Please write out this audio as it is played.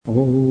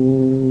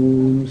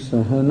Om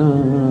Sahana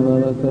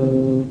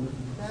Vavatu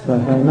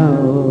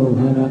Sahano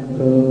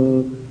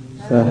Bhunaktu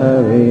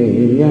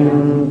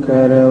Sahaviryam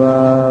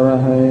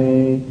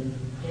Karavavahai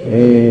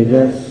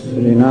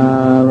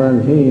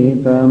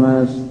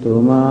Tejasvinavadhitamastu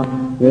ma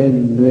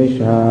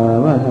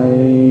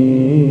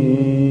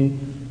vidvishavahai.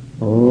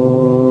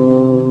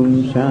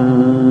 Om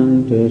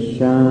Shanti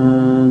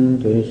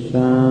Shanti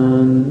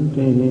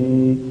Shanti.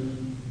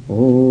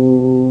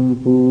 Om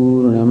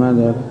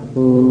Purnamada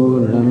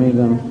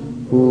Purnamidam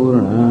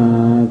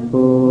Purnat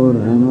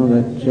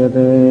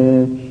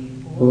Purnamudachyate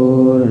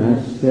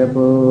Purnasya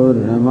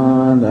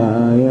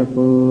Purnamadaya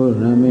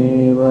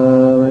Purnameva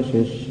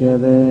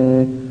Vashishyate.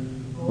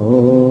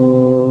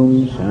 Om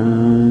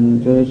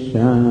Shanti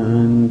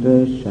Shanti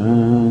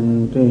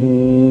Shanti.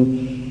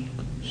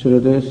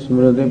 Shruti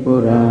Smriti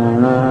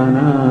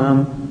Purananam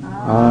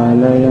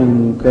Alayam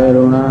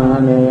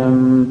Karunalayam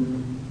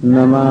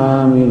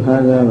Namami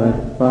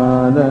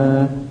Bhagavatpada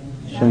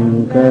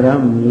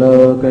Shankaram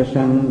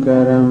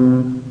Lokashankaram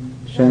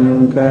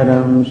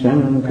Shankaram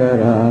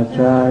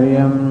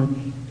Shankaracharyam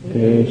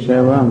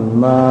Keshavam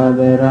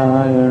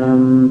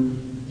Badarayanam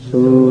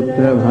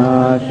Sutra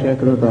Bhashya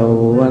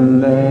Krutau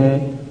Vande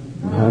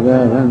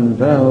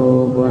Bhagavantau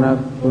Punah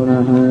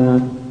Punaha.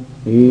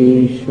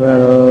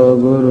 Ishvaro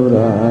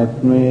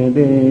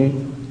Gururatmeti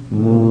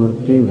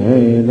Murti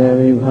Bheda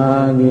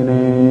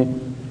Vibhagine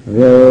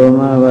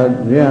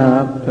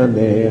Vyomavadvyapta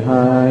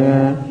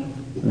Dehaya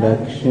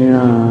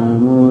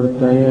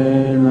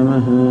Dakshinamurtaye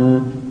Namaha.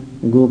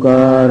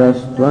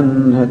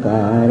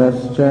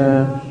 Gukarastvandhakarascha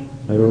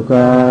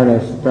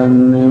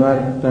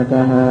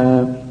Rukarastanivartakaha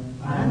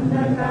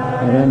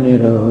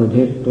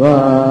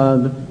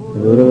Nirodhitvad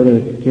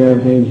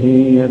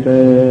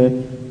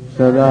Gururityabhidhiyate.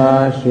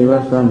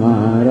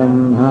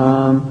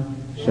 Sadashivasamarambham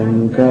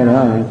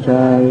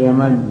Shankaracharya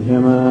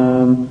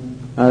madhyamam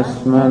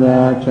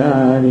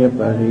Asmadacharya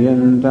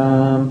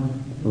paryantam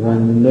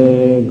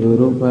Vande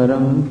Guru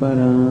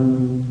Paramparam.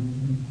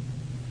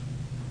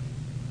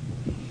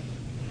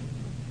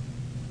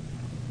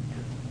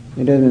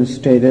 It has been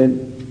stated,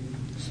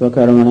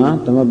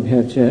 Swakarmana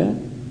tamabhyacha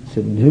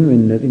siddhim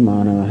vindati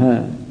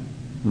manavaha.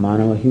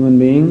 Manava, human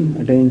being,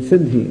 attains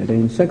siddhi,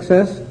 attains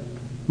success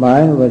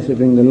by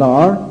worshipping the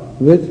Lord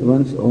with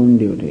one's own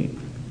duty.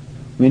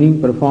 Meaning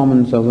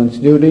performance of one's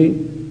duty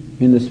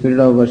in the spirit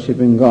of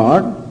worshipping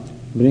God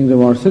brings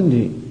about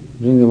siddhi,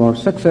 brings about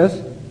success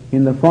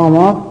in the form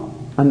of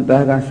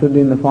antahkarana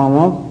shuddhi, in the form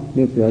of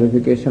the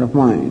purification of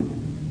mind,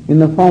 in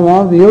the form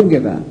of the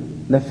yogyata,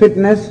 the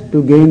fitness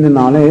to gain the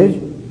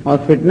knowledge or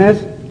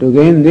fitness to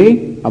gain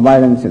the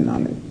abidance in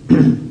knowledge.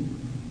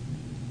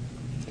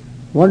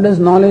 What does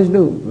knowledge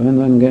do? When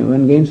one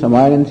gains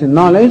abidance in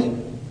knowledge,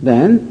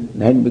 then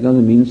that becomes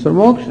a means for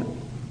moksha.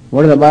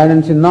 What is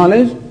abidance in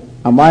knowledge?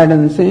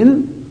 Abidance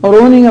in or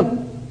owning up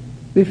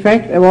the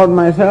fact about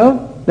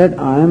myself that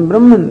I am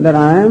Brahman, that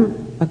I am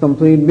a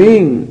complete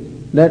being,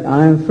 that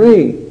I am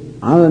free,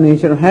 I am the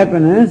nature of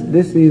happiness.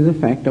 This is a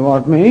fact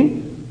about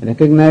me.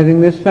 Recognizing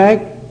this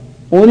fact,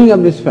 owning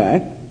up this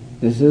fact,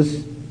 this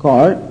is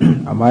called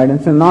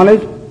abidance in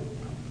knowledge.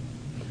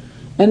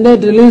 And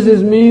that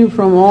releases me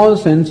from all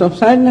sense of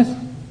sadness.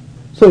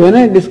 So when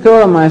I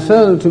discover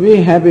myself to be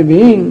a happy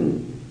being,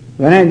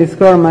 when I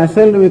discover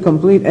myself to be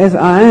complete as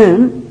I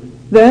am,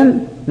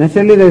 then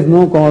naturally there is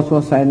no cause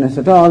for sadness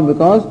at all,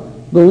 because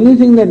the only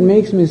thing that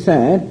makes me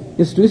sad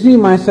is to see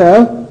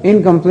myself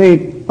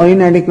incomplete or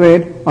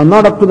inadequate or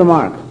not up to the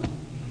mark.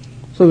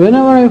 So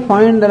whenever I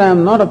find that I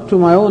am not up to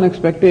my own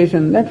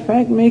expectation, that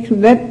fact makes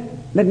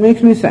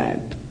me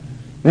sad.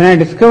 When I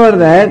discover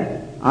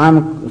that I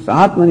am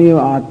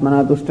Atmaniva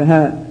Atmana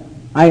Tushtaha,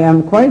 I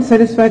am quite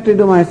satisfactory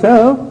to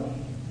myself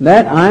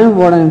that I am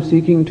what I am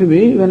seeking to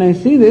be. When I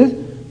see this,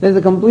 there is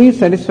a complete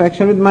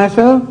satisfaction with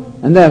myself,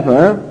 and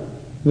therefore,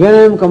 when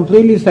I am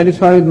completely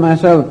satisfied with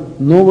myself,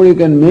 nobody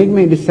can make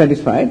me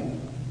dissatisfied.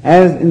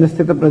 As in the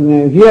Sthita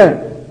Prajna you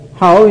hear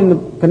how in the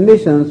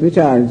conditions which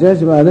are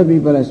judged by other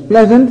people as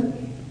pleasant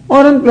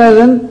or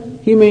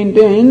unpleasant, he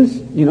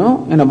maintains,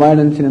 an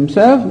abidance in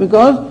himself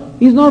because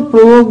he is not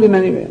provoked in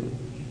any way.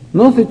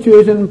 No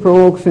situation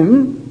provokes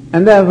him,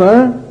 and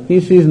therefore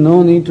he sees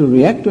no need to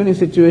react to any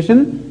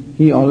situation.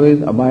 He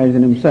always abides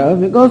in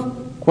himself because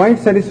quite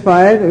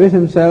satisfied with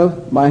himself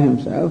by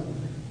himself,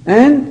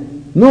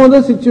 and no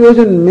other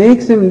situation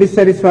makes him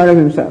dissatisfied with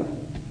himself.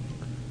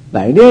 The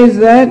idea is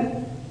that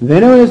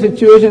whenever a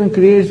situation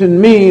creates in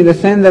me the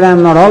sense that I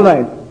am not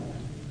alright,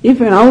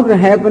 if an outer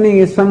happening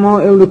is somehow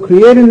able to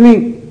create in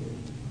me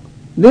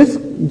this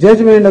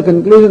judgment or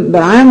conclusion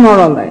that I am not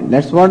alright,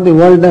 that's what the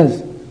world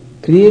does,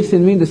 creates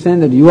in me the sense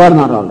that you are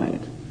not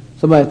alright.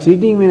 So by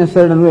treating me in a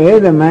certain way,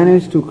 they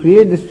manage to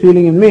create this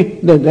feeling in me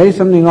that there is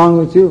something wrong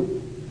with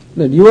you,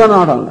 that you are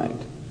not alright.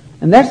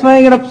 And that's why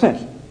I get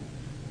upset.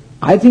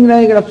 I think that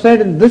I get upset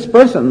at this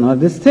person or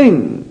this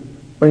thing,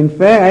 but in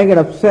fact I get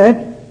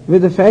upset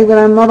with the fact that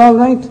I am not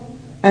alright.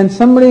 And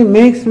somebody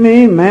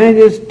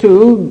manages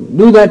to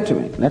do that to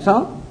me. That's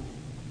all.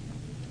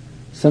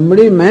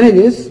 Somebody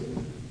manages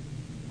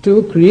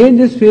to create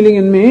this feeling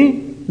in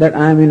me that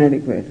I am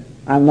inadequate,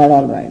 I am not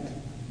all right.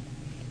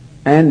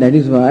 And that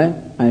is why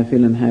I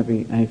feel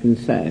unhappy, I feel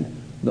sad.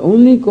 The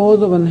only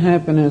cause of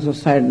unhappiness or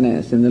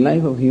sadness in the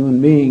life of a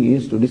human being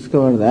is to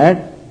discover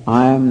that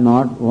I am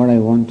not what I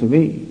want to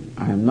be.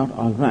 I am not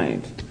all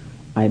right.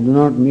 I do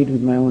not meet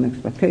with my own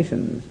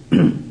expectations.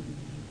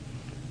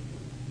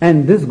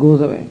 And this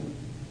goes away.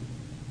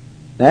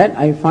 That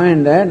I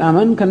find that I am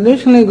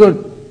unconditionally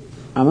good.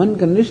 I am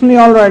unconditionally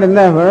all right, and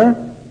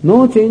therefore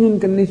no change in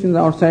conditions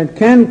outside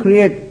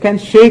can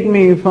shake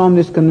me from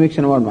this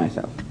conviction about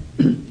myself.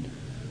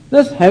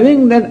 Thus,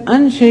 having that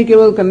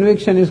unshakable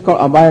conviction is called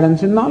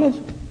abidance in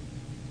knowledge.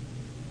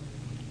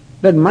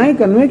 That my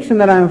conviction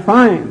that I am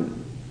fine,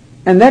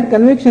 and that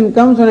conviction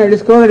comes when I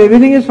discover that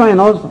everything is fine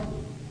also.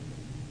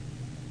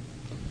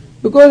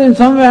 Because in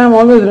some way I am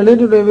always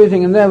related to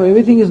everything, and therefore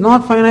everything is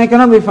not fine, I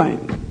cannot be fine.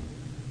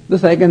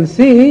 Thus I can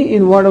see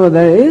in whatever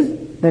there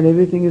is that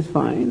everything is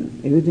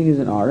fine, everything is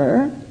in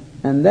order,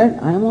 and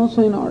that I am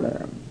also in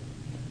order.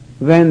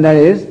 When there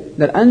is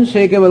that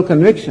unshakable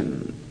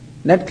conviction,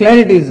 that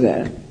clarity is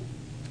there,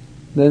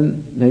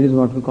 then that is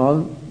what we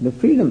call the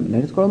freedom.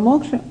 That is called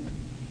moksha.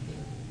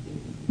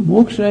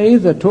 Moksha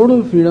is the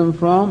total freedom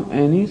from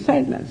any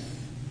sadness.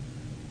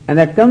 And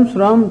that comes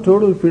from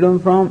total freedom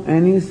from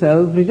any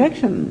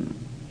self-rejection.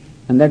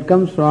 And that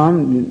comes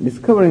from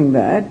discovering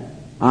that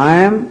I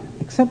am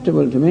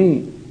acceptable to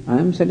me, I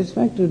am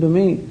satisfactory to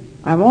me,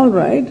 I am all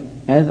right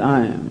as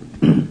I am.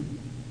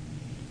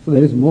 So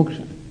there is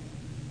moksha.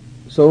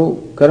 So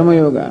karma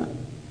yoga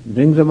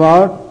brings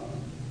about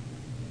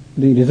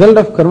the result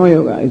of karma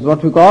yoga is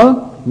what we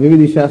call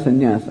vividisha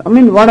sannyasa. I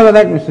mean, whatever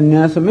that means.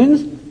 Sannyasa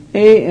means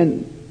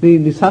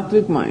the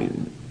sattvic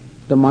mind,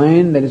 the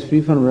mind that is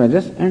free from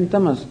rajas and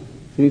tamas,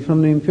 free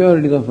from the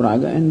impurities of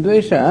raga and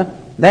dvesha.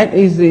 That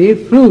is the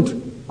fruit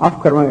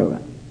of karma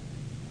yoga.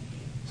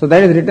 So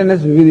that is written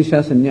as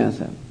vividisha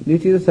sannyasa.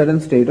 This is a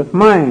certain state of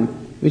mind,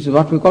 which is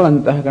what we call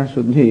antahakara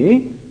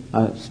shuddhi,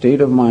 a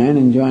state of mind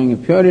enjoying a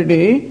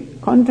purity,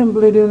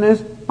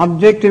 contemplativeness,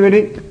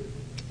 objectivity,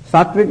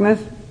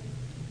 sattvicness.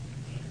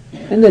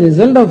 And the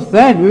result of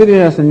that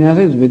vividisha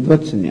sannyasa is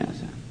vidvat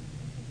sannyasa.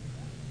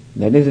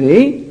 That is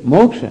the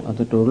moksha of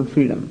the total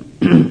freedom.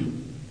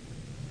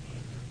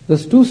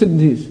 Those two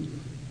siddhis,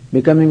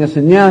 becoming a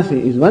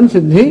sannyasi is one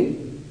siddhi,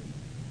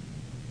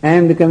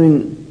 and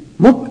becoming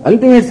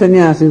ultimate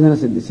sannyasi is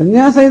another siddhi.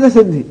 Sannyasa is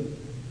a siddhi,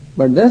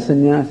 but the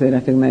sannyasa is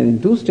recognized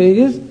in two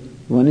stages.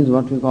 One is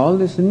what we call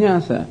the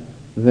sannyasa,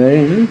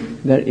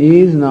 wherein there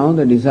is now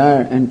the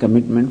desire and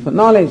commitment for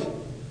knowledge.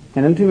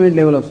 An ultimate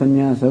level of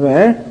sannyasa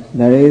where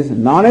there is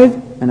knowledge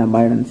and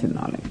abidance in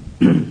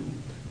knowledge.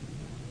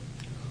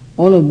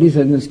 All of these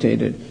have been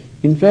stated.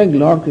 In fact,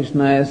 Lord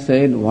Krishna has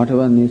said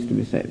whatever needs to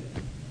be said.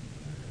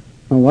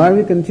 Now why are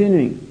we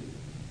continuing?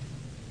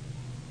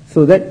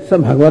 So that's a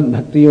Bhagavad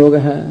Bhakti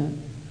Yoga.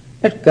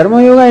 That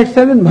Karma Yoga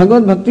itself is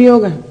Bhagavad Bhakti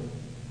Yoga.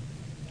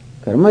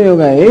 Karma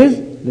Yoga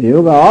is the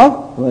yoga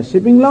of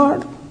worshipping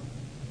Lord.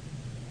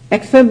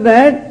 Except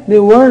that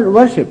the word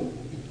worship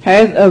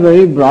has a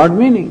very broad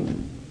meaning.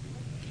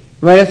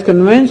 Whereas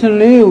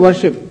conventionally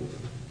worship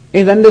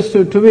is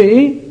understood to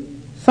be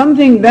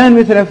something done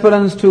with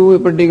reference to a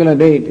particular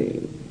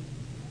deity.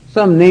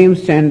 Some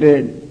names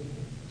chanted,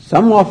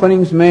 some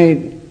offerings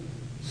made,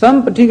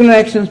 some particular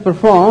actions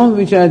performed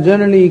which are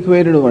generally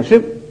equated to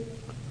worship.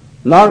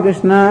 Lord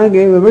Krishna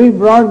gave a very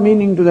broad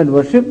meaning to that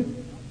worship,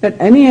 that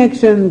any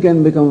action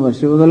can become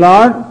worship of the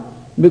Lord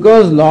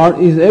because Lord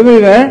is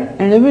everywhere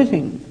and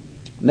everything.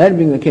 That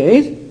being the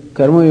case,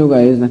 Karma Yoga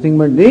is nothing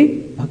but the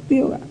Bhakti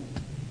Yoga.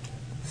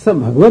 So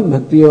Bhagavad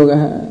Bhakti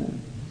Yoga.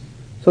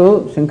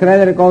 So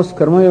Shankaracharya calls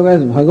Karma Yoga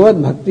as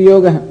Bhagavad Bhakti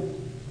Yoga,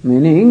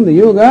 meaning the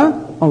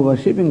yoga of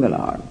worshipping the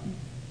Lord.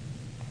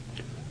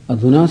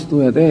 Adhuna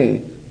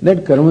stuyate,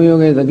 that Karma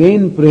Yoga is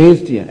again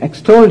praised here,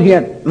 extolled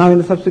here, now in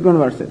the subsequent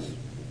verses.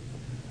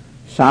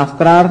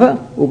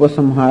 Shastrartha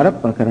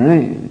upasamhara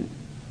prakarane.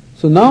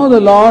 So now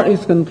the Lord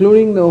is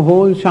concluding the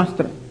whole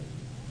Shastra.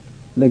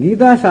 The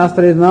Gita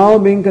Shastra is now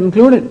being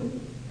concluded.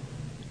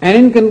 And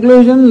in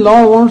conclusion,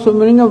 Lord wants to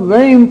bring a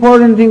very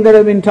important thing that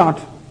has been taught.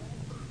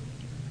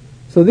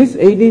 So this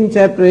 18th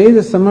chapter is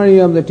a summary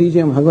of the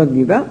teaching of Bhagavad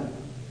Gita.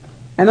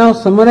 And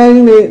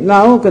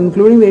now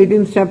concluding the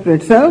 18th chapter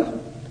itself,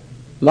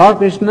 Lord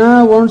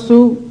Krishna wants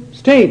to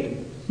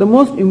state the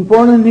most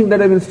important thing that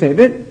has been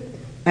stated.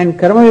 And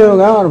Karma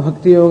Yoga or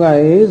Bhakti Yoga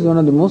is one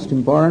of the most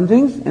important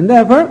things. And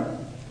therefore,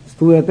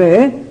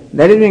 stuyate,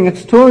 that is being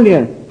extolled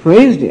here,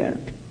 praised here.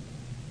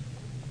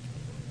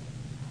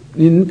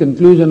 In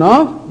conclusion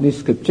of this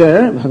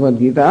scripture, Bhagavad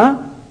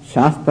Gita,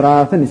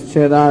 Shastrartha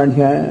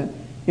Nischedadhyaya,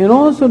 and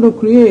also to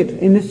create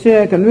a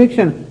Nischaya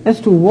conviction as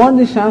to what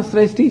the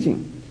Shastra is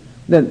teaching.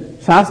 The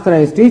Shastra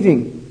is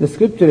teaching, the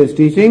scripture is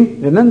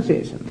teaching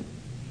renunciation.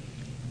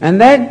 And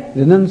that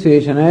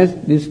renunciation has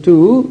these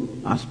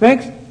two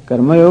aspects,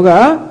 Karma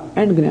Yoga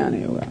and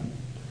Jnana Yoga.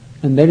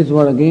 And that is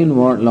what again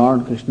what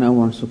Lord Krishna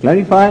wants to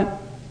clarify.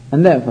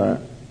 And therefore,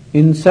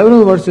 in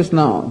several verses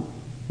now,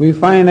 we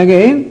find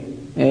again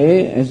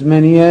as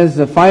many as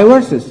 5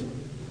 verses,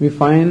 we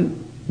find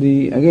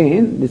the,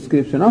 again,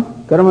 description of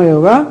Karma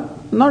Yoga,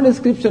 not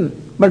description,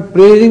 but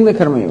praising the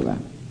Karma Yoga,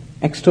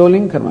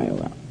 extolling Karma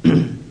Yoga.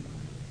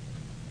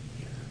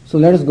 So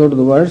let us go to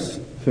the verse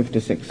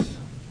 56.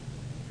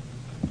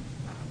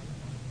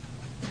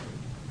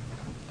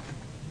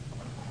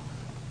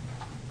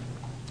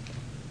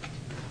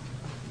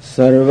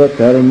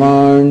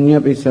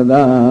 सर्वकर्माण्यपि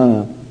सदा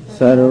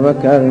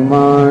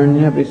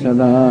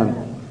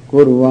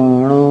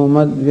कुर्वाणो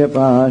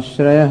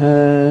मद्व्यपाश्रयः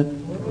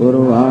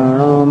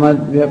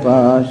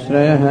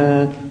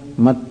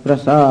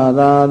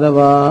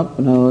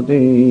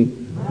मत्प्रसादादवाप्नोति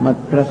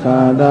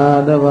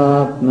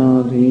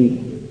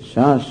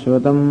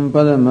शाश्वतं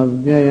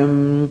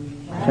पदमव्ययम्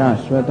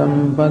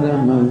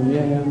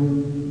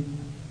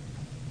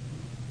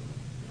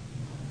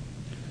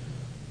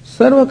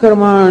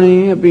सर्वकर्माणि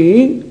अपि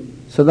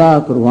सदा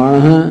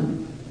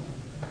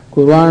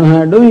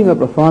kurvanah, doing or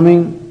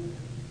performing,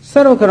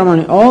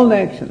 sarvakarmani, all the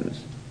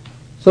actions.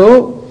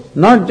 So,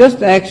 not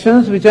just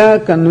actions which are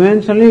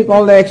conventionally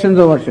called the actions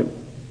of worship.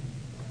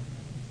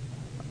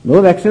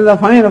 Those actions are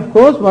fine, of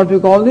course, what we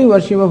call the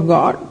worship of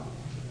God.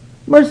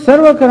 But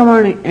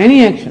sarvakarmani,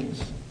 any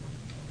actions.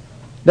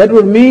 That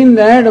would mean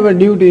that our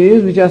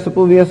duties, which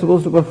we are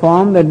supposed to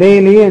perform, the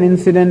daily and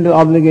incidental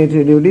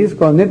obligatory duties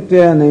called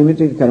nitya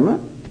naimitika karma,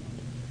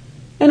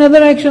 and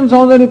other actions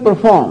already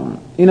performed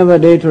in our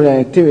day-to-day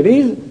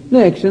activities,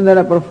 the actions that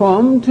are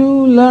performed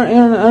to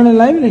earn a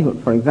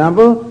livelihood. For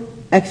example,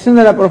 actions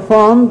that are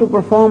performed to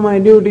perform my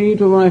duty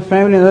to my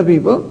family and other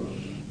people,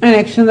 and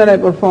actions that I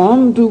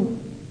perform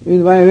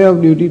by way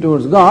of duty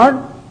towards God,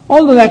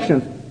 all those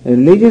actions,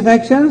 religious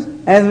actions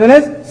as well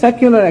as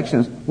secular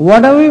actions,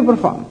 whatever we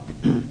perform.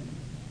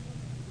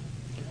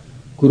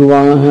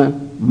 Kurvanah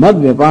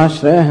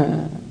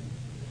madvyapashrayah.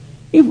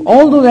 If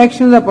all those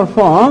actions are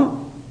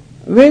performed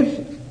with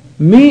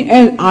me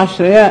as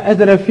ashraya, as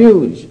a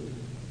refuge,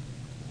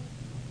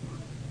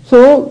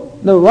 so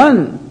the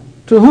one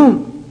to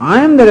whom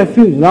I am the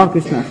refuge, Lord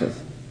Krishna says,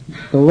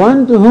 the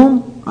one to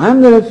whom I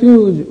am the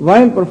refuge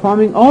while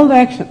performing all the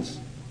actions.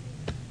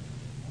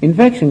 In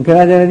fact,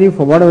 Shankaracharya,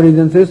 for whatever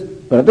reason, says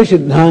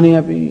pratisiddhani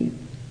api,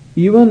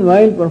 even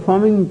while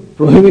performing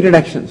prohibited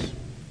actions,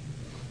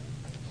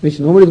 which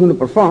nobody is going to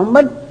perform,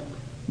 but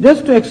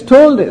just to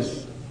extol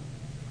this.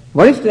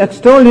 What is to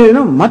extol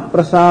here? Mat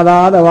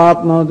prasadad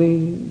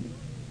avapnoti.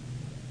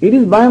 It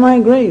is by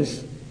my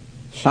grace.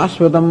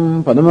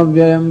 Shashvatam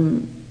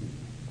padamavyayam.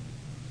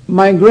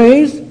 My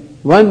grace,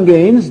 one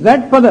gains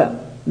that pada,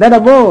 that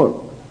abode,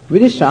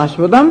 which is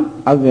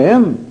Shashvatam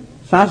avyayam.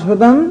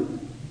 Shashvatam,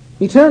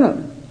 eternal.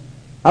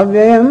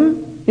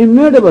 Avyayam,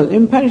 immutable,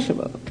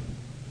 imperishable.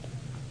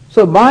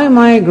 So by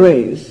my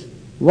grace,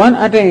 one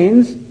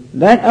attains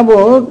that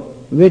abode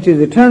which is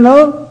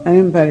eternal and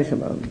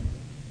imperishable.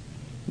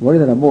 What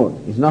is that abode?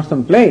 It's not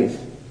some place.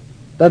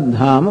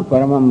 Tadhama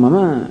paramam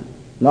mama.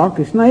 Lord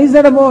Krishna is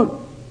that abode.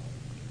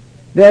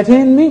 They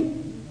attain me.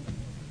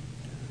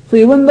 So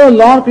even though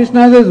Lord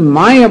Krishna says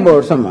my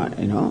abode somewhere,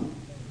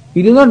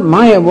 it is not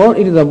my abode,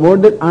 it is the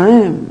abode that I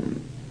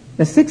am.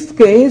 The sixth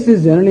case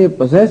is generally a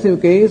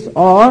possessive case,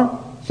 or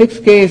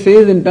sixth case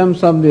is in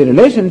terms of the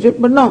relationship,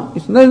 but no,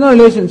 there is no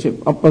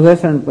relationship of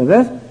possessor and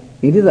possessed.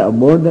 It is the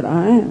abode that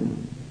I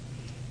am.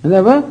 And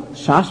therefore,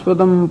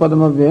 Shashvatam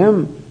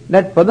Padamavyayam,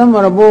 that Padam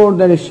or abode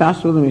that is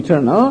Shashvatam,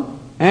 eternal,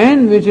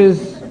 and which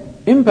is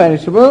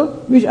imperishable,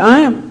 which I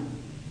am.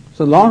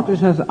 So Lord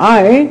Krishna says,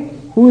 I,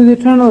 who is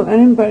eternal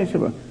and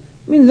imperishable,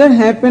 means that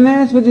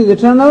happiness which is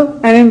eternal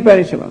and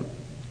imperishable.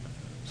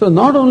 So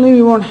not only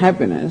we want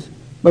happiness,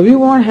 but we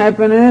want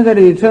happiness that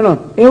is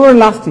eternal,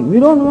 everlasting. We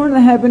don't want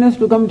the happiness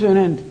to come to an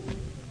end.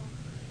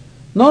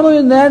 Not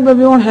only that, but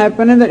we want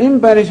happiness that is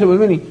imperishable,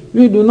 meaning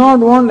we do not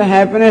want the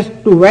happiness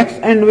to wax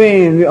and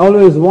wane. We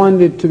always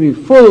want it to be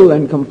full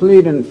and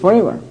complete and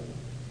forever.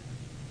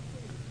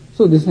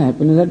 So this is the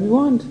happiness that we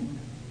want.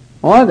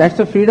 Or that's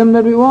the freedom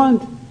that we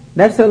want.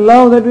 That's the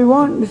love that we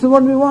want. This is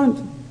what we want.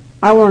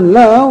 I want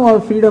love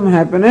or freedom,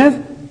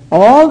 happiness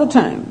all the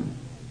time.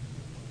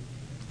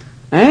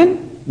 And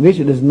which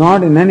does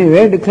not in any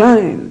way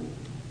decline.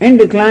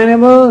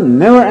 Indeclinable,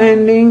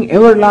 never-ending,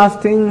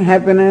 everlasting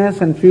happiness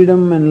and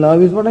freedom and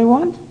love is what I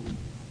want.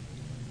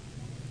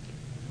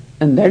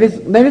 And that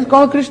is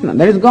called Krishna,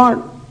 that is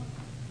God.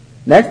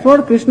 That's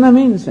what Krishna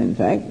means, in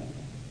fact.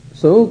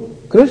 So,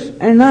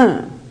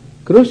 Krishna,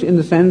 Krish in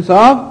the sense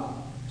of,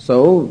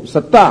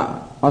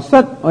 satta, or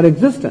sat, or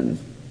existence.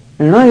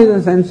 Ana is in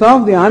the sense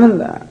of the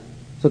ananda.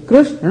 So,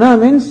 Krishna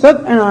means sat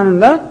and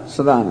ananda,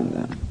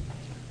 sadananda.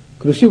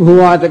 Krishi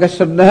bhuvachaka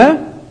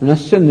shabda,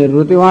 nasya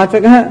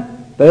nirvritivachaka,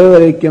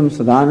 Tayavarikyam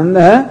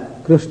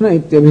Sadananda Krishna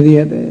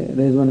ityabhidiyate.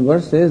 There is one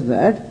verse says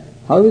that,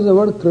 how is the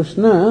word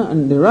Krishna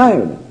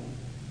derived?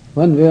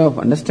 One way of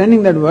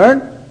understanding that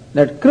word,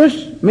 that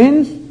Krish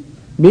means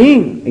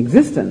being,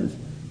 existence.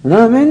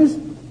 Ana means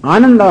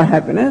ananda or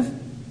happiness,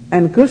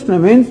 and Krishna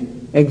means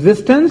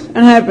existence and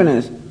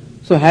happiness.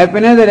 So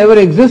happiness that ever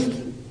exists,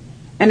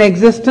 and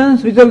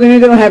existence which is the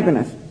nature of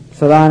happiness.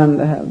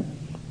 Sadananda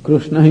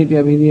Krishna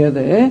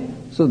ityabhidiyate.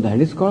 So that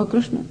is called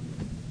Krishna.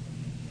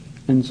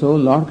 And so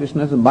Lord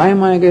Krishna says, by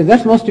my grace,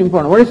 that's most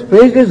important. What is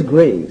praised is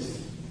grace.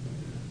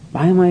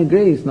 By my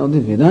grace. Now the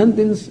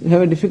Vedantins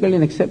have a difficulty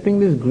in accepting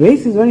this.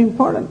 Grace is very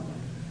important.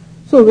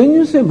 So when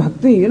you say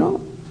bhakti,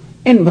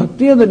 in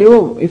bhakti of the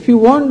devotee, if you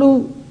want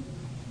to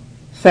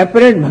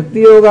separate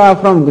bhakti yoga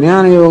from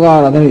jnana yoga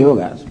or other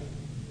yogas,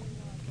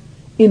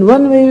 in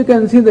one way you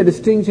can see the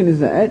distinction is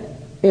that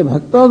a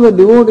bhakta of the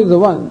devotee is the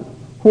one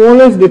who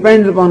always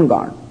depends upon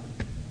God.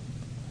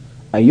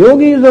 A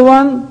yogi is the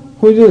one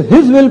who uses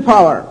his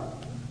willpower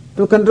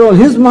to control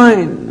his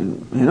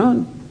mind,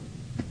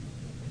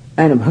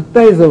 And a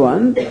bhakta is the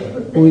one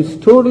who is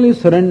totally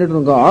surrendered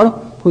to God,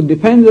 who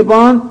depends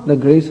upon the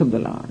grace of the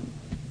Lord.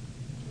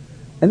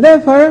 And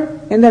therefore,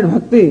 in that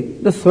bhakti,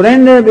 the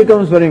surrender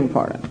becomes very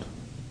important.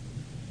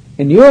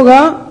 In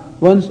yoga,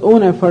 one's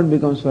own effort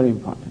becomes very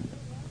important.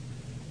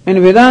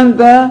 In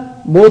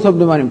Vedanta, both of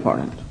them are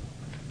important.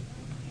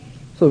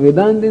 So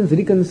Vedantins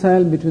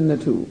reconcile between the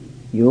two,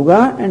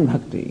 yoga and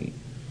bhakti.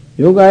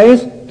 Yoga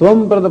is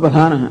tvam pada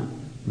pradhanaha,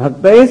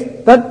 bhakta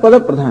is tat pada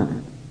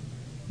pradhana.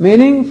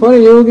 Meaning, for a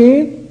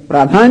yogi,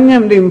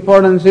 pradhanyam, the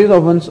importance is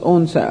of one's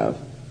own self.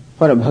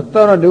 For a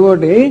bhakta or a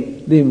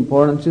devotee, the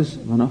importance is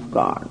one of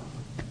God.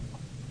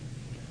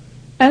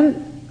 And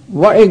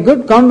what a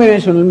good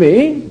combination will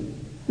be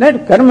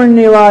that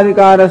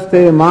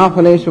karmanyevadikaraste ma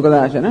phaleshu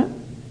kadachana,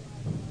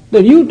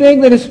 that you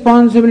take the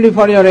responsibility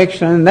for your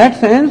action. In that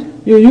sense,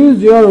 you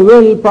use your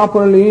will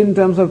properly in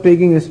terms of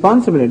taking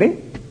responsibility.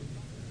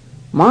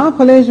 Ma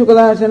phaleshu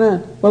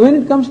kadachana, but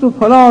when it comes to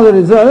follow the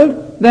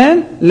result,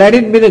 then let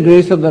it be the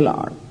grace of the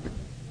Lord.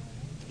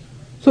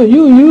 So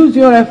you use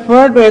your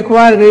effort to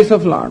acquire grace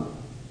of Lord.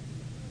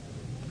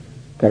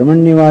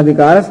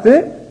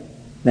 Karmanyevadikaraste,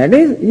 that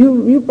is,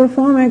 you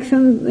perform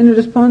actions in a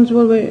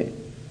responsible way.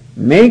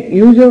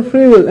 Use your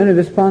free will in a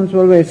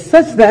responsible way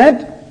such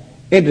that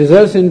it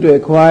results into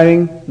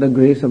acquiring the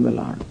grace of the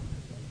Lord.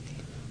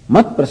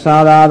 Mat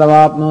prasadad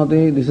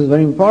avapnoti, this is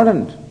very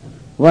important.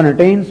 One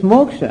attains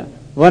moksha.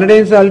 One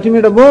attains the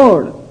ultimate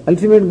abode,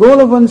 ultimate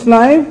goal of one's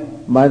life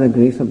by the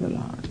grace of the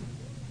Lord.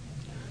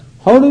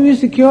 How do we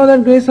secure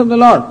that grace of the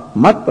Lord?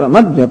 Mat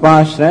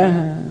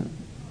vyapashraya,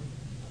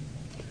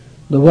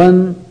 the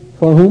one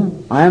for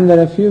whom I am the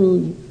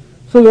refuge.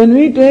 So when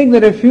we take the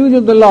refuge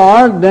of the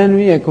Lord, then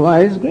we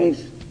acquire His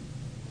grace.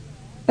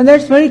 And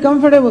that's very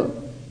comfortable,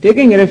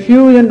 taking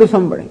refuge into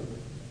somebody.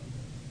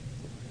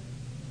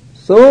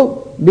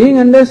 So, being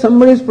under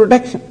somebody's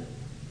protection,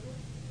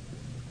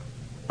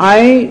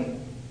 I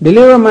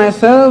deliver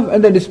myself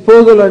at the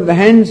disposal, at the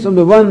hands of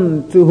the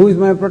one who is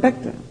my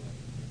protector.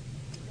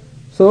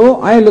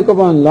 So, I look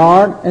upon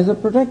Lord as a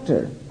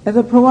protector, as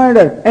a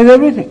provider, as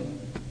everything.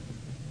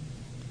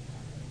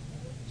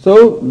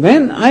 So,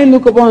 when I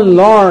look upon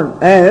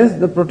Lord as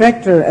the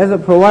protector, as a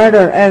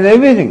provider, as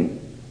everything,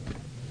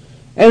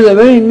 as the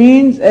very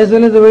means as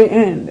well as the very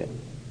end,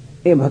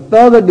 a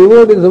bhakta, the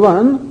devotee, is the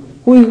one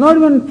who is not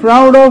even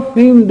proud of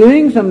him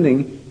doing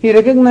something. He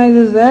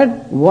recognizes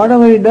that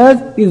whatever he does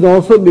is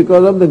also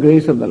because of the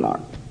grace of the Lord.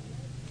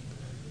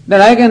 That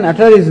I can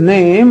utter His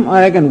name or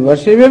I can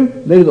worship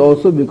Him, that is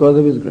also because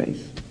of His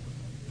grace.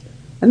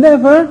 And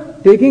therefore,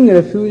 taking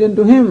refuge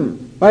into Him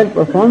while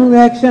performing the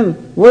action,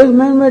 what is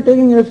meant by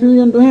taking refuge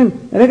into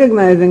Him?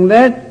 Recognizing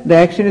that the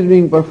action is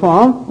being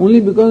performed only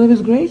because of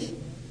His grace.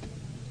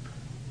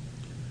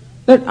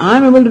 That I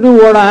am able to do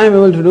what I am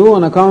able to do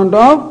on account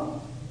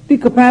of the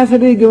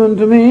capacity given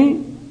to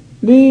me,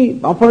 the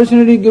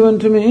opportunity given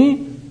to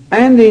me,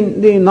 and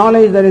the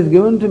knowledge that is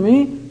given to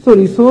me. So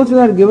resources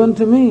are given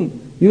to me.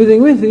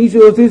 Using which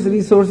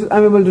resources I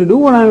am able to do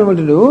what I am able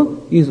to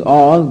do is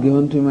all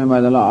given to me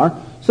by the Lord.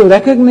 So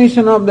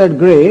recognition of that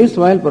grace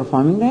while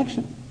performing the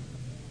action.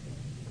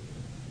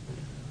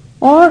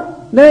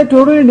 Or they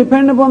totally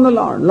depend upon the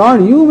Lord.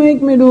 Lord, you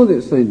make me do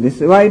this. So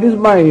this is why it is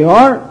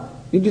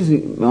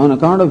on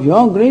account of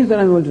your grace that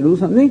I am able to do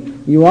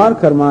something. You are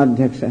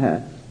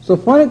karmadhyaksha. So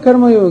for a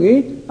karma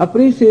yogi,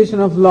 appreciation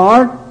of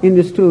Lord in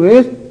these two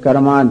ways,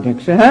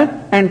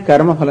 karmadhyaksha and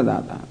karma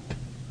phaladata.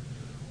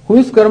 Who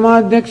is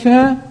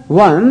karmadhyaksha?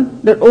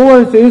 One that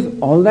oversees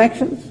all the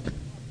actions.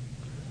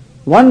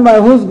 One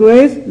by whose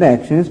grace the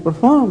action is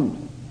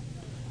performed.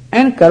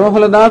 And karma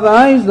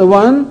phaladata is the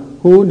one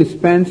who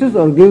dispenses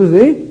or gives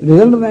the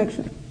result of the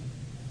action.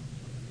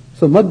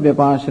 So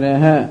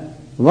madhyapashraya,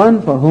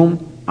 one for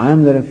whom I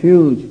am the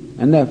refuge.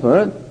 And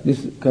therefore,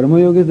 this karma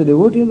yogi is the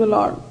devotee of the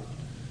Lord.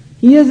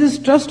 He has this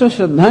trust or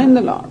shraddha in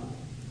the Lord.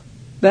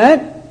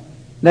 That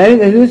is,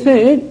 as we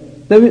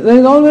said, there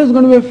is always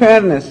going to be a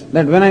fairness.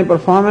 That when I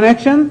perform an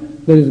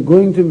action, there is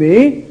going to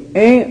be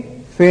a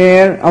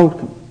fair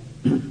outcome.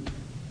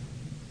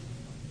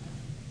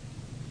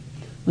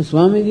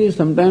 Swamiji,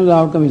 sometimes the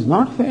outcome is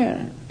not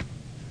fair.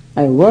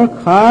 I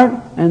work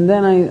hard and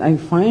then I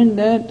find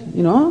that,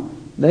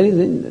 there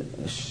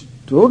is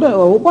total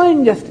open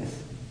injustice.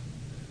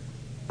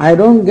 I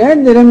don't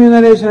get the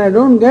remuneration, I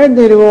don't get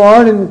the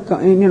reward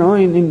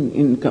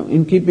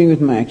in keeping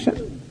with my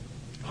action.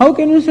 How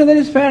can you say there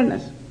is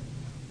fairness?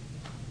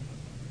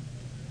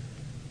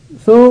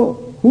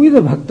 So, who is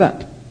a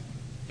bhakta?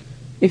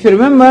 If you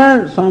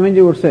remember,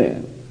 Swamiji would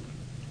say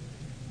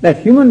that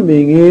human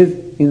being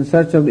is in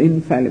search of the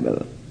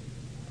infallible.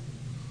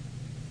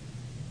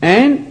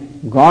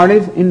 And God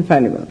is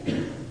infallible.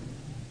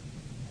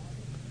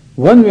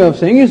 One way of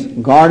saying is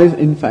God is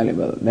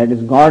infallible. That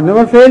is, God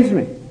never fails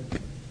me.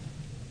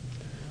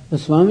 But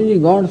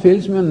Swamiji, God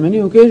fails me on many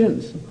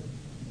occasions.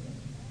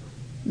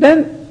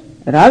 Then,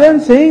 rather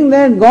than saying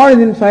that God is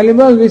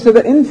infallible, we say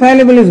that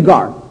infallible is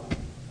God.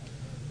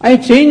 I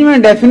change my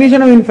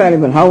definition of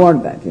infallible. How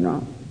about that,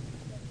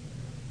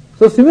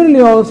 So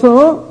similarly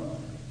also,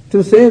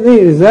 to say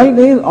the result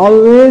is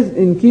always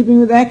in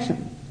keeping with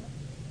action.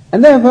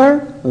 And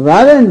therefore,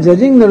 rather than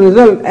judging the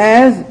result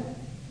as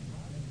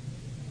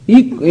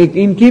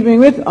in keeping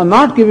with or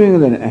not keeping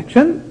with an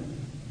action,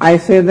 I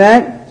say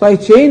that, so I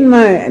change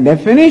my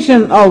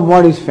definition of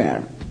what is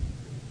fair.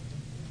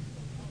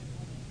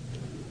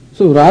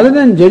 So rather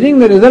than judging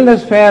the result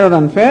as fair or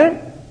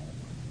unfair,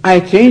 I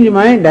change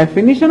my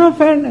definition of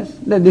fairness.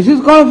 That this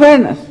is called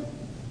fairness.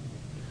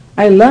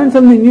 I learned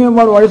something new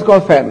about what is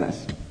called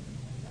fairness.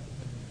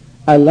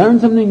 I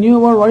learned something new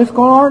about what is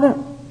called order.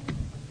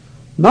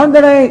 Not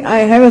that I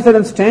have a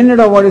certain standard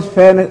of what is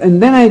fairness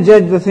and then I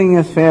judge the thing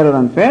as fair or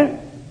unfair,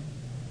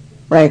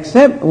 but I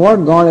accept what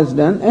God has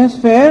done as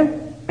fair,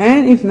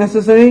 and if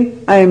necessary,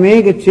 I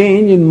make a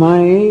change in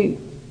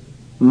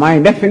my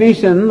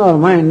definition or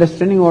my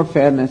understanding of what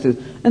fairness is.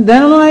 And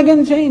then alone I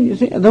can change, you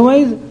see.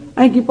 Otherwise,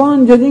 I keep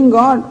on judging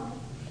God.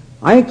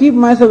 I keep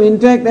myself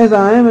intact as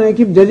I am and I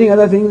keep judging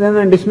other things and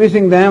I'm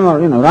dismissing them or,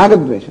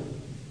 ragadvesha.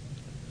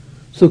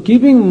 So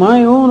keeping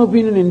my own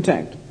opinion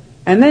intact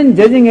and then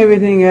judging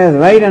everything as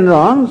right and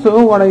wrong,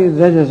 so what I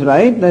judge as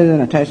right, there is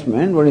an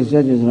attachment, what is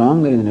judged as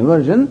wrong, there is an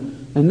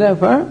aversion, and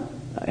therefore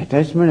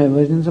attachment,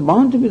 aversions are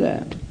bound to be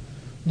there.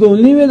 The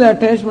only way the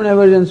attachment,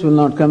 aversions will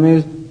not come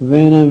is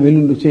when I am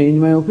willing to change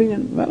my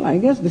opinion. Well, I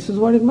guess this is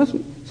what it must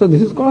be. So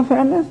this is called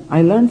fairness.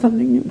 I learned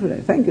something new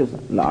today. Thank you, sir,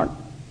 Lord.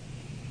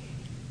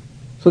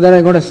 So that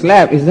I got a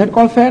slap. Is that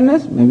called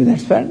fairness? Maybe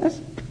that's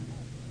fairness.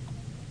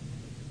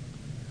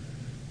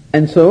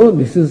 And so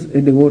this is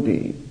a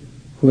devotee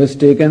who has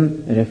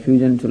taken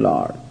refuge unto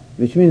Lord,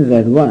 which means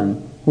that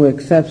one who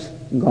accepts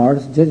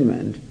God's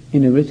judgment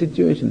in every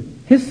situation.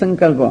 His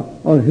sankalpa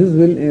or his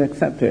will is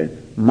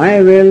accepted. My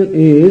will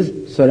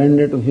is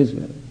surrender to his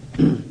will.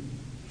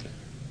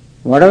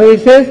 Whatever he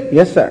says,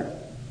 yes sir.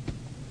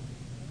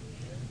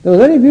 There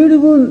was a very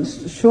beautiful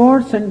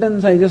short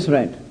sentence I just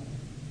read,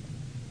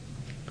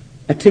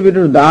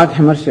 attributed to Dag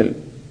Hammarskjöld.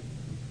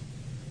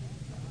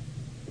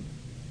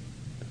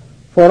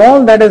 For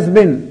all that has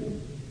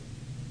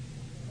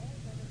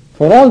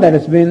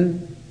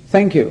been,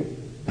 thank you.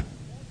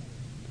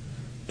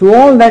 To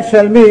all that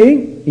shall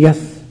be,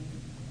 yes.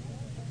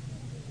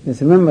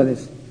 Just remember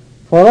this.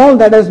 For all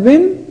that has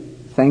been,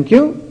 thank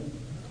you.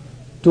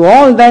 To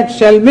all that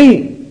shall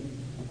be,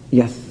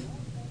 yes.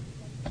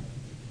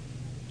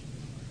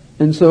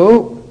 And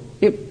so,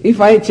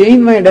 if I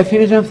change my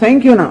definition of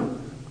thank you now,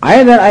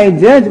 either I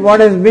judge what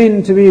has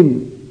been to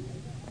be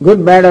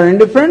good, bad or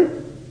indifferent,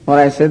 or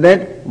I say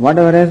that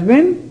whatever has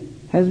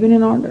been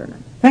in order.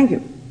 Thank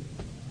you.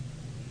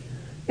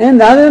 And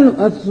rather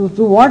than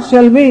to what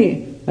shall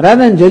be,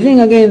 rather than judging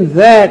against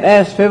that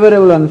as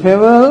favorable or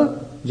unfavorable,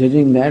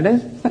 judging that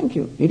as thank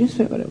you, it is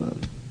favorable.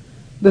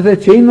 Thus I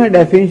change my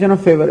definition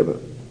of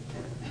favorable,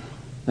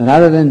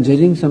 rather than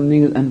judging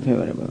something as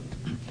unfavorable.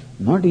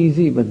 Not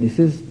easy, but this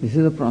is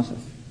a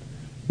process.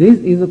 This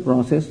is a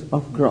process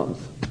of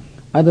growth.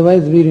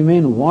 Otherwise we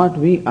remain what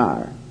we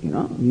are. We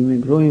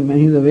may grow in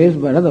many other ways,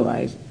 but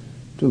otherwise,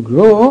 to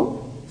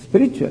grow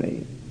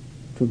spiritually,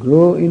 to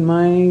grow in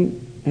my,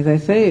 as I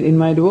say, in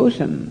my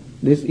devotion,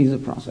 this is a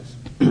process.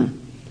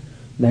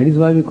 That is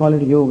why we call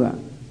it yoga.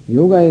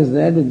 Yoga is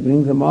that which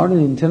brings about an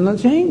internal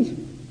change.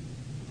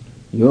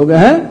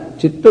 Yoga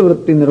chitta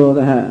vritti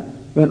nirodha.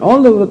 When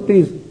all the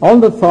vrittis, all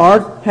the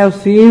thoughts have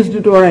ceased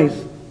to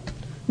arise.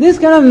 These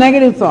kind of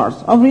negative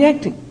thoughts of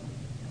reacting.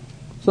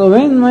 So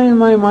when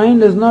my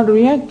mind does not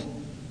react,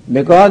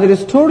 because it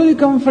is totally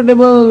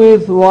comfortable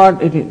with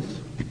what it is.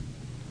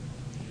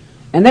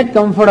 And that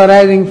comfort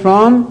arising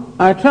from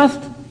our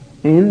trust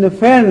in the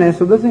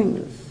fairness of the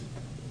things,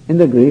 in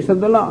the grace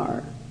of the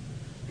Lord.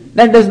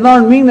 That does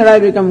not mean that I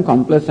become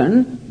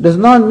complacent, does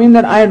not mean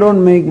that I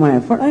don't make my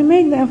effort. I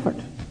make the effort.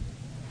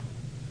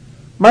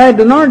 But I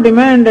do not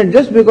demand that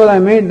just because I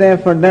made the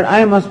effort that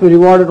I must be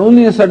rewarded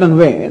only a certain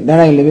way, that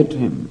I leave it to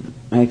him.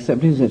 I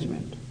accept his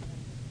judgment.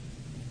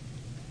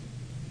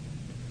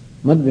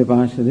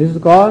 Madhyapasya, this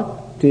is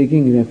called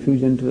taking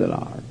refuge into the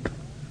Lord.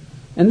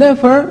 And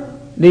therefore,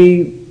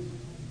 the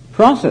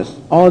process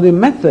or the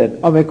method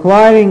of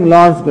acquiring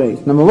Lord's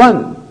grace. Number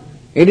one,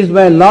 it is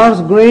by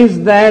Lord's grace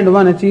that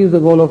one achieves the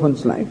goal of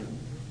one's life.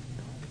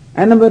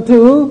 And number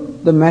two,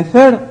 the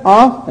method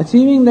of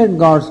achieving that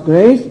God's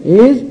grace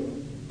is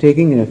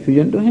taking refuge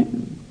unto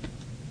Him.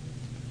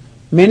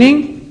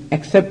 Meaning,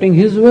 accepting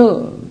His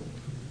will,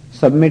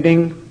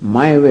 submitting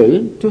my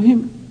will to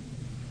Him.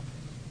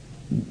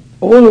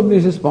 All of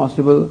this is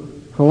possible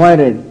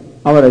provided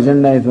our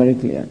agenda is very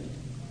clear.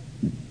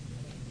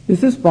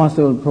 This is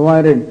possible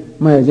provided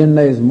my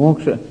agenda is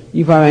moksha.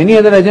 If I have any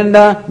other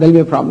agenda, there will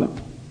be a problem.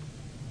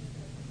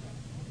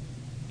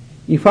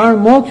 If I have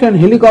moksha and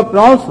helicopter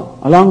also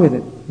along with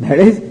it, that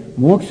is,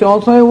 moksha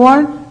also I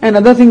want and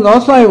other things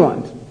also I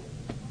want,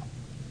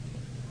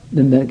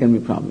 then there can be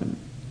problem.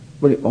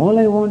 But if all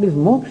I want is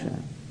moksha,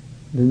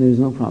 then there is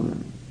no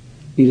problem.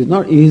 It is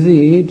not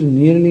easy to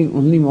nearly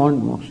only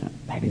want moksha.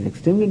 That is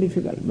extremely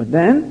difficult. But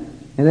then,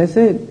 as I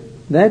said,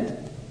 that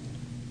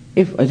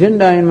if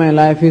agenda in my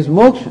life is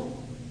moksha,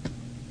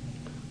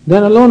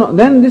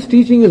 then this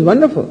teaching is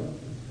wonderful.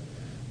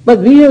 But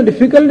we have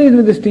difficulties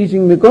with this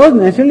teaching because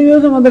naturally we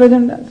have some other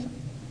agendas.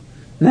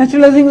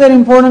 Natural things are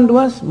important to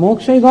us.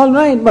 Moksha is all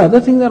right, but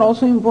other things are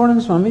also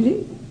important,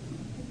 Swamiji.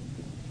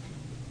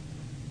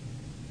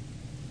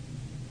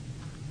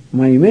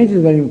 My image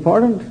is very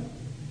important.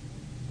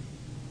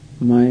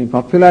 My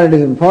popularity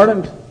is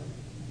important.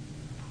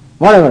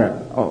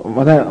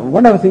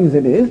 Whatever things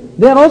it is,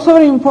 they are also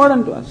very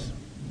important to us.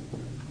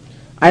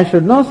 I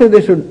don't want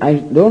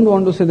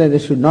to say that they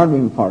should not be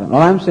important.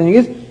 All I am saying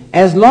is,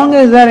 as long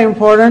as they are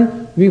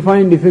important, we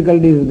find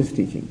difficulties with this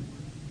teaching.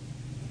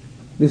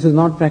 This is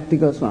not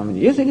practical,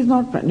 Swamiji. Yes, it is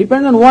not practical.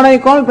 Depends on what I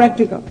call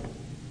practical.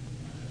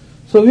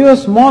 So we have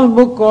a small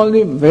book called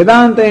the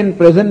Vedanta in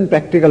Present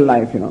Practical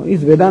Life.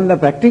 Is Vedanta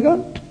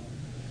practical?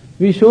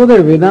 We show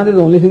that Vedanta is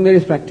the only thing that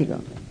is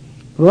practical.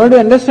 Provided you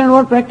understand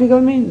what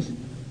practical means.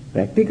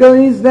 Practical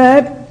is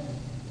that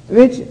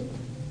which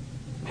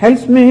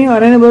helps me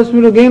or enables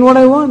me to gain what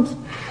I want.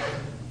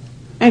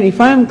 And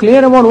if I am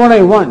clear about what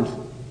I want,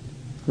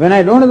 when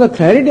I don't have the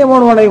clarity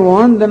about what I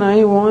want, then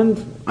I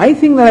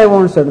think that I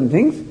want certain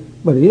things,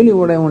 but really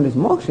what I want is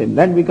moksha. If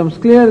that becomes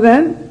clear,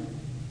 then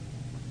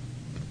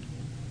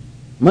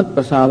mat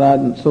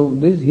prasadad. So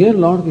here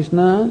Lord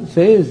Krishna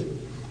says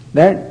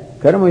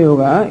that karma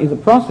yoga is a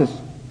process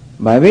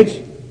by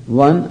which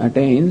one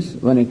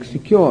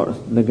secures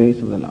the grace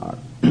of the Lord.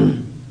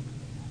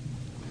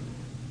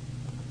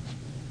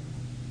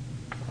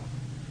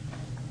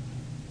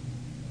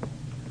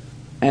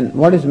 And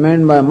what is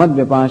meant by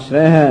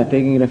madhyapashraya,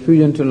 taking refuge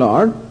into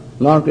Lord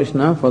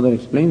Krishna further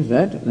explains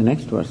that. The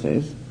next verse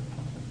is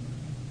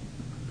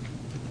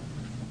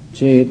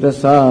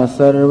Chetasa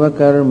sarva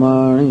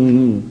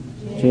karmani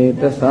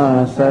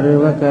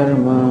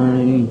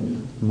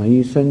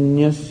Mayi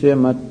sanyasya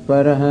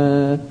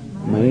matparah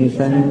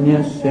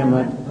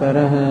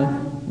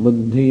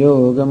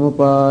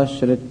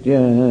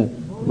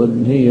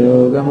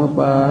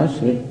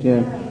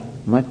buddhiyogamupashritya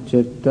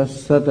macchittas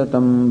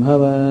satatam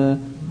bhava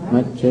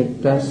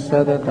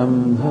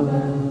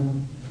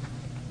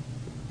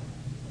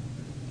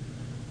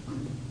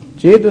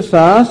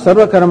Chetasa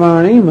sarva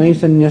karmani mayi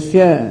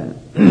sanyasya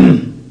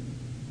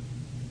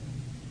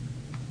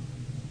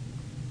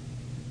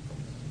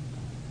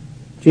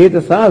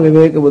Chetasa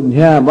viveka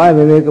buddhya, by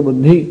viveka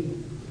buddhi,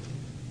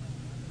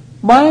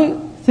 by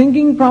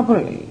thinking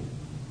properly,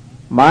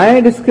 by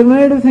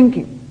discriminative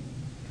thinking.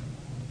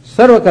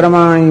 Sarva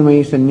karmani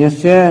mayi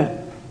sanyasya,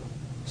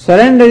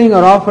 surrendering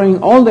or offering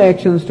all the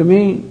actions to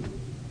me.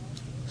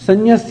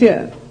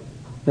 Sanyasya,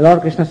 the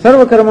Lord Krishna,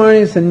 sarva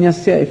karmani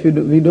sanyasya. If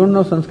we don't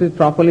know Sanskrit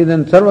properly,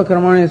 then sarva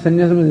karmani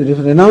sanyasya means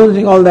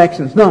renouncing all the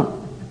actions.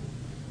 No.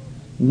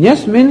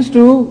 Nyas means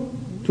to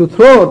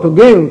throw, to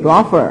give, to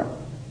offer.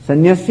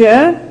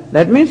 Sanyasya,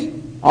 that means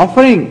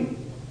offering.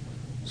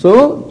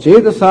 So,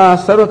 Chetasa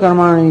sarva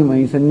karmani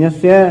mayi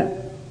sanyasya,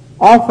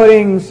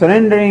 offering,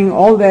 surrendering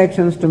all the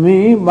actions to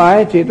me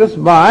by Chetas,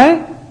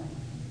 by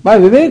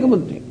viveka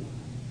buddhi.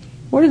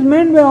 What is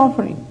meant by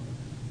offering?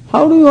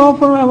 How do you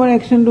offer my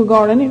action to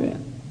God anyway?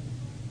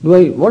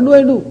 What do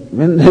I do?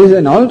 When there is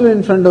an altar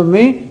in front of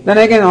me, then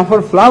I can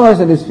offer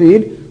flowers at His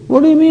feet. What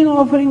do you mean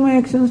offering my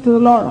actions to the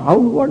Lord?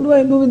 What do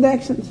I do with the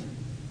actions?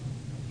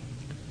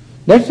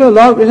 That's why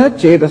Lord Krishna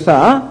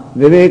Chetasa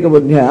viveka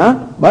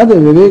buddhya, by the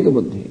viveka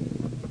buddhi.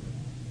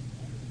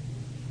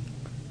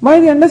 By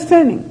the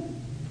understanding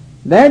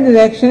that this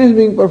action is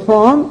being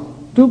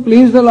performed to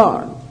please the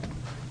Lord.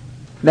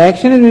 The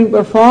action is being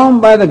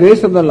performed by the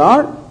grace of the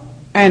Lord,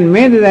 and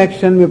may this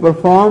action be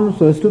performed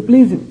so as to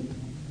please Him.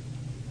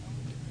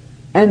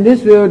 And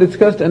this we have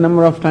discussed a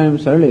number of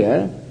times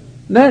earlier,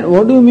 that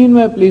what do you mean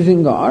by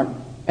pleasing God?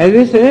 As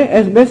we say,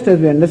 as best as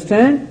we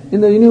understand,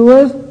 in the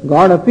universe,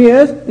 God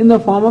appears in the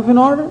form of an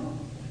order,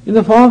 in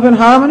the form of an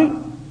harmony,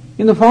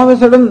 in the form of a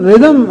certain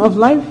rhythm of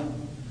life.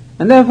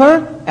 And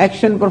therefore,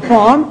 action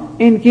performed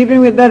in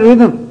keeping with that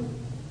rhythm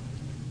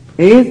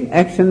is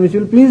action which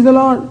will please the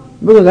Lord,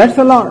 because that's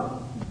the Lord.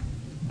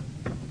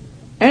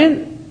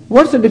 And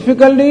what's the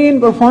difficulty in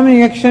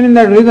performing action in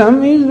that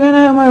rhythm is when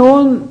I have my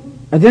own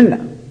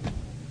agenda.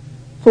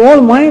 So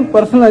all my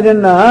personal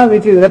agenda,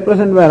 which is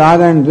represented by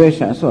raga and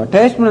dvesha, so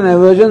attachment and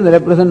aversion, they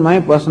represent my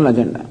personal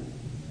agenda.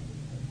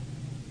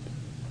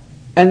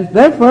 And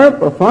therefore,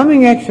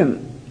 performing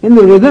action in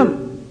the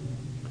rhythm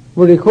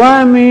would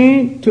require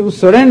me to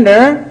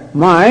surrender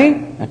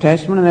my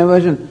attachment and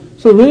aversion.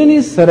 So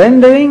really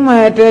surrendering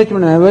my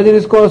attachment and aversion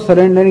is called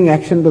surrendering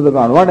action to the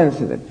God. What else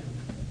is it?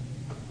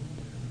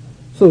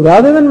 So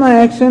rather than my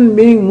action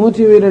being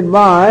motivated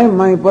by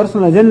my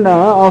personal agenda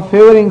of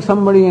favoring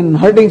somebody and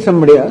hurting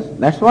somebody else,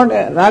 that's what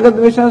raga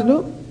dveshas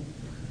do.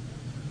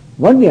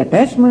 What the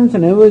attachments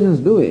and aversions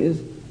do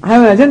is, I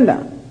have an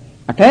agenda.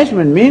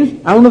 Attachment means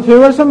I want to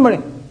favor somebody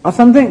or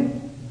something.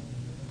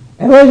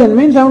 Aversion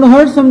means I want to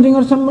hurt something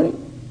or somebody.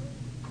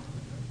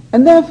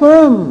 And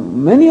therefore,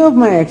 many of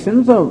my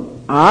actions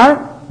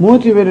are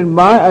motivated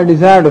by a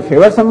desire to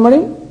favor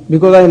somebody,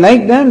 because I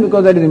like them,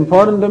 because that is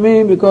important to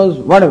me, because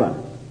whatever.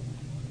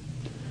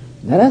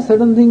 There are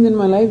certain things in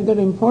my life that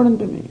are important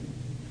to me.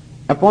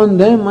 Upon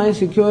them my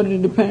security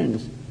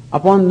depends.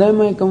 Upon them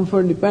my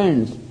comfort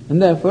depends.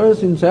 And therefore,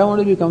 since I want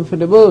to be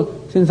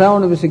comfortable, since I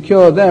want to be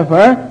secure,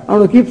 therefore, I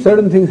want to keep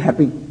certain things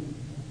happy,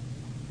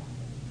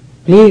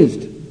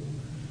 pleased.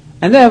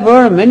 And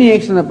therefore, many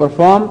actions are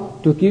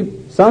performed to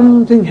keep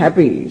something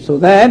happy, so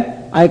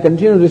that I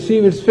continue to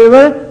receive its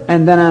favor,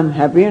 and then I am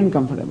happy and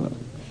comfortable.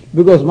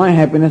 Because my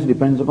happiness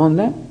depends upon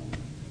that.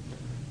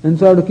 And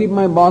so I have to keep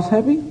my boss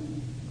happy.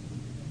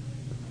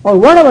 Or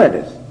whatever it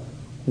is.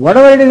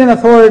 Whatever it is in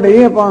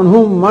authority upon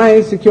whom my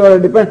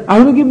security depends, I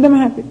have to keep them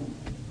happy.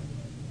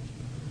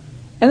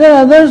 And there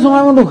are others whom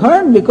I want to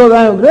hurt because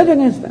I have grudge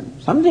against them,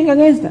 something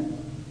against them.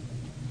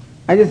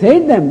 I just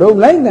hate them, don't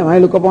like them. I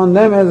look upon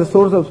them as a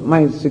source of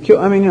my so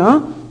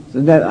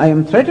that I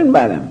am threatened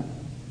by them.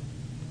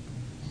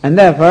 And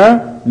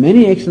therefore,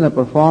 many actions are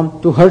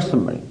performed to hurt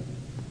somebody.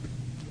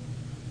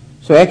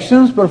 So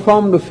actions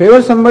performed to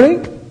favor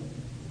somebody,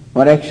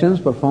 or actions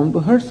performed to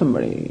hurt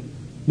somebody.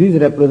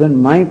 These represent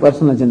my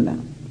personal agenda.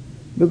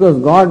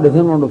 Because God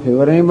doesn't want to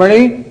favor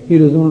anybody, He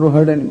doesn't want to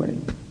hurt anybody.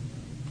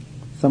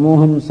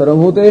 Samoham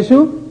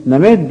sarvabhuteshu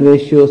name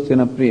dveshyosthi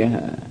na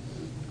priyaha.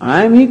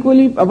 I am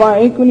equally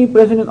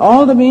present in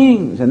all the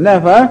beings, and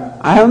therefore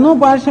I have no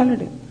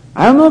partiality.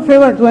 I have no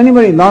favor to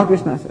anybody, Lord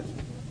Krishna says.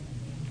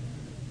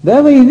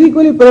 Therefore He is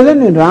equally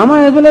present in Rama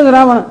as well as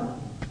Ravana.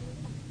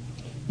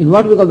 In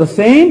what we call the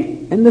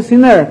saint and the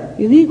sinner,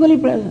 He is equally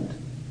present.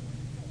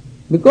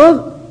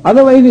 Because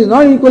otherwise He is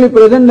not equally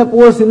present, the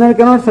poor sinner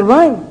cannot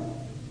survive.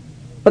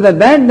 But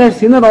that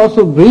sinner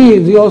also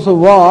breathes, he also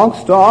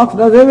walks, talks,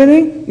 does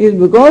everything, is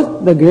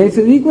because the grace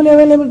is equally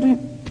available to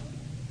him.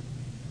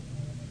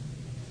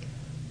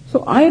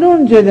 So I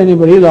don't judge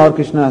anybody, Lord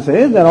Krishna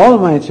says, they are all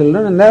my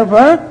children, and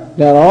therefore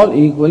they are all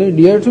equally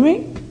dear to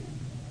me.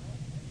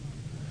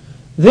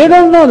 They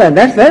don't know that,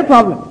 that's their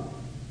problem.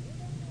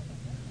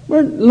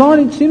 But Lord,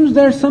 it seems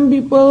that some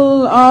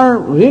people are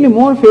really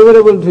more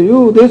favorable to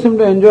you, they seem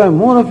to enjoy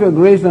more of your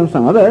grace than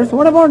some others.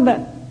 What about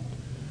that?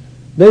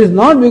 That is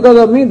not because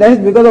of me, that is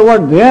because of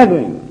what they are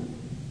doing.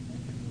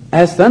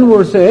 As son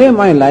would say,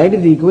 my light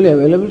is equally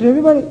available to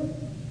everybody.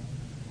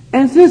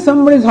 And since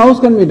somebody's house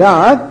can be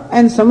dark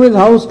and somebody's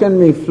house can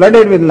be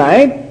flooded with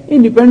light,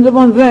 it depends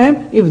upon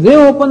them. If they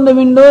open the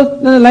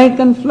windows, then the light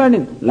can flood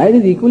in. Light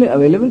is equally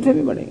available to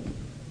everybody.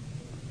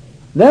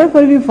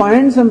 Therefore, if you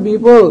find some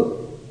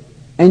people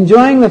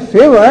enjoying the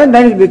favor,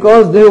 that is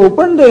because they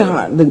opened their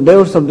heart, the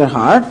doors of their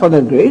heart for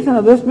their grace, and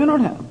others may not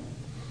have.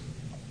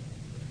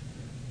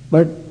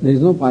 But there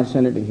is no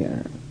partiality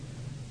here.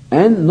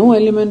 And no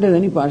element has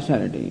any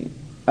partiality.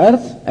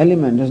 Earth's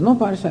element has no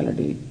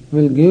partiality.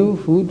 Will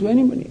give food to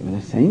anybody.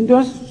 A saint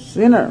or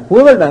sinner,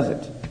 whoever does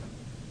it.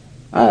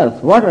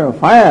 Earth, water,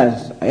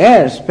 fires,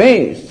 air,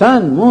 space,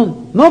 sun,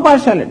 moon, no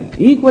partiality.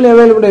 Equally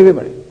available to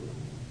everybody.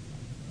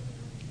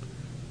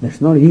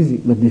 That's not easy,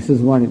 but this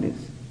is what it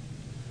is.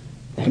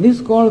 That is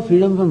called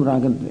freedom from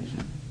raga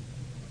dvesha.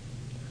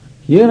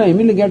 Here I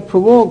immediately get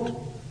provoked.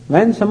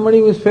 When somebody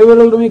who is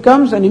favorable to me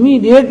comes, and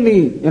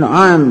immediately,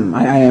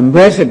 I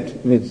embrace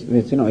it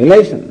with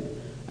elation.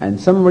 And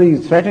somebody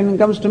threatening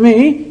comes to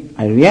me,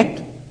 I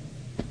react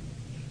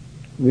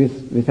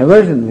with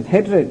aversion, with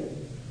hatred.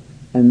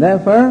 And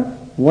therefore,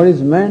 what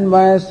is meant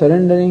by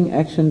surrendering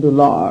action to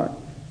Lord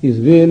is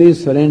really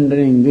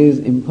surrendering these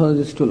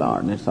impulses to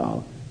Lord, that's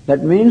all.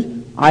 That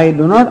means, I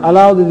do not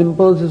allow these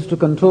impulses to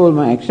control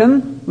my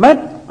action, but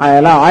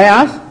I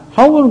ask,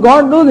 how will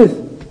God do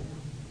this?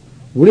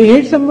 Would He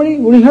hate somebody?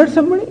 Would He hurt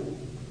somebody?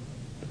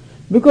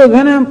 Because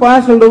when I am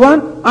partial to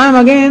one, I am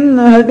again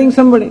hurting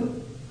somebody.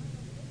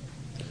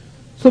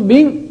 So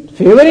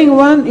favoring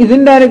one is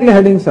indirectly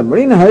hurting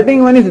somebody, and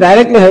hurting one is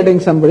directly hurting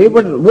somebody,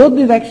 but both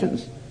these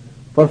actions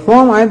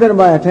perform either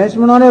by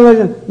attachment or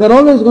aversion. They are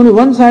always going to be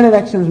one-sided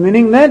actions,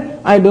 meaning that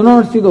I do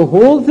not see the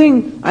whole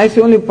thing, I see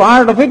only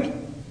part of it.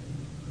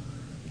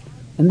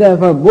 And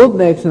therefore both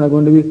the actions are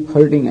going to be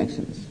hurting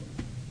actions.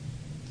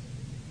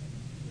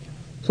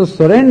 So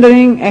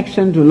surrendering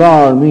action to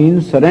Lord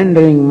means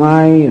surrendering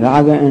my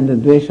raga and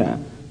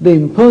dvesha, the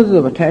impulses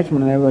of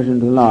attachment and aversion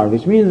to the Lord,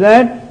 which means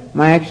that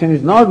my action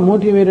is not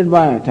motivated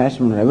by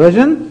attachment or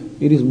aversion,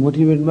 it is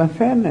motivated by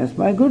fairness,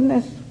 by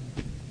goodness.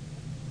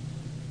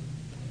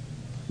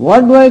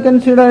 What do I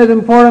consider as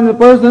important in a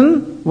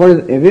person? What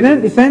is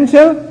evident,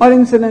 essential or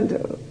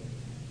incidental?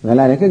 Well,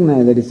 I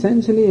recognize that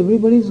essentially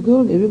everybody is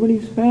good, everybody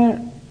is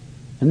fair.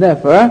 And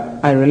therefore,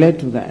 I relate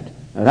to that.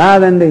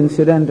 Rather than the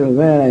incidental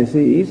where I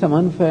see some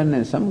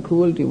unfairness, some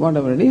cruelty,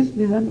 whatever it is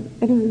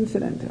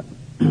incidental.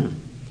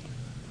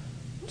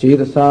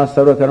 Chetasa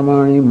sarva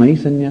karmani mai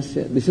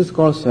sanyasya. This is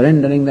called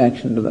surrendering the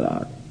action to the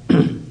Lord.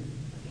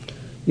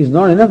 It's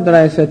not enough that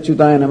I say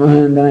Achyutaya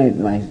Namaha and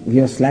then I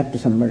give a slap to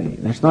somebody.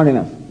 That's not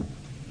enough.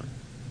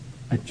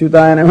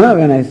 Achyutaya Namaha,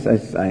 when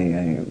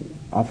I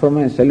offer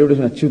my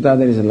salutation, Achyuta,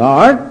 there is a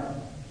Lord,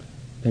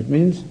 that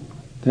means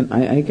then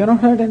I cannot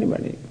hurt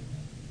anybody.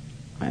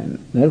 And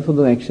therefore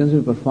the actions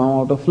will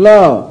perform out of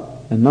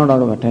love and not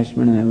out of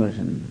attachment and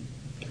aversion.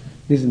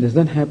 This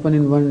doesn't happen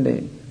in one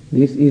day.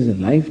 This is a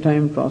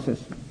lifetime process.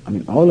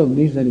 All of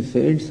this that is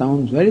said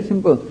sounds very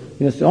simple.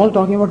 We are all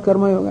talking about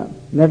karma yoga,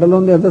 let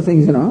alone the other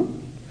things,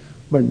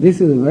 But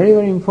this is a very,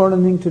 very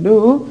important thing to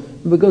do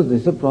because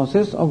this is a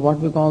process of what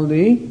we call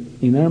the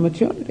inner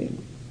maturity.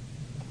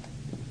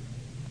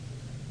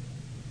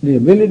 The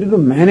ability to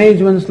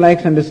manage one's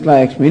likes and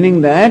dislikes,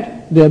 meaning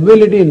that the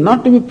ability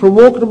not to be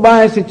provoked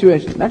by a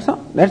situation. That's all.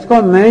 That's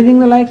called managing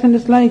the likes and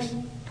dislikes.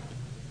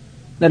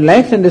 The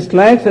likes and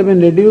dislikes have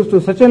been reduced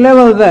to such a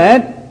level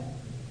that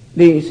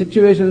the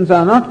situations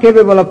are not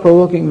capable of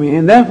provoking me,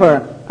 and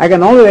therefore I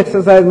can always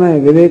exercise my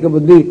viveka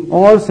buddhi,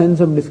 all sense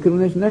of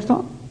discrimination. That's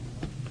all.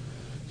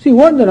 See,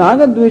 what the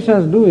raga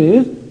dveshas do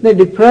is they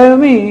deprive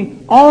me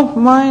of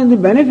the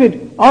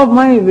benefit of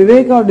my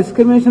viveka or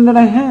discrimination that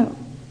I have.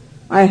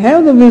 I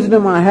have the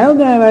wisdom, I have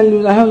the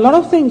values, I have a lot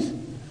of things.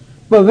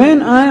 But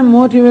when I am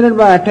motivated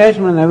by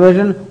attachment and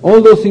aversion,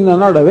 all those things are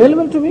not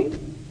available to me.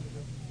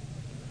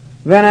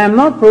 When I am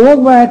not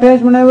provoked by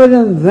attachment and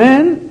aversion,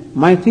 then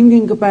my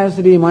thinking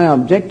capacity, my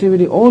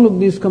objectivity, all of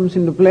this comes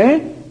into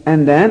play,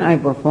 and then I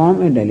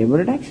perform a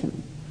deliberate action.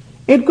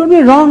 It could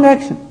be wrong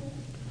action.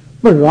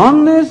 But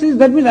wrongness is,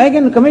 that means I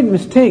can commit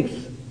mistakes.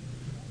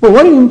 But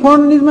what is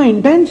important is my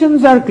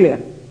intentions are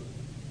clear.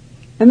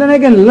 And then I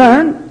can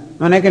learn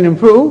and I can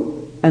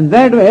improve, and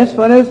that way as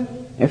far as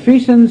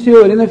efficiency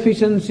or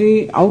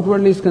inefficiency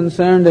outwardly is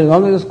concerned, there is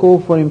always a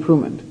scope for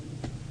improvement.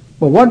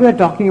 But what we are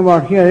talking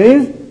about here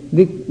is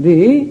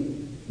the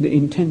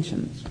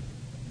intentions.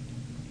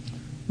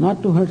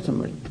 Not to hurt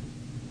somebody.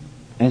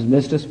 As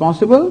best as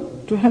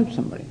possible, to help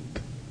somebody.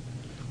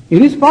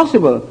 It is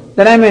possible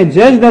that I may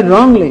judge that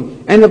wrongly,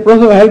 and the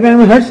process of helping I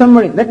may hurt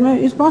somebody. That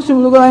is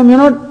possible because I may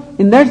not,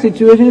 in that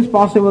situation it's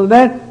possible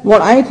that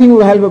what I think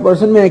will help a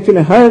person may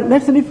actually hurt.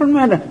 That's a different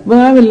matter. But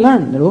I will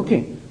learn that,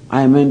 okay,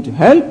 I meant to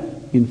help,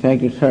 in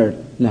fact it hurt.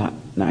 Now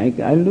I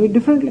will do it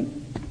differently.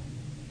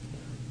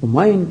 So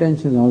my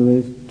intention is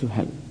always to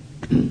help.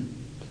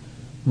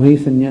 Mahi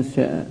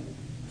sanyasya,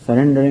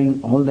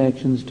 surrendering all the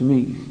actions to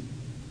me,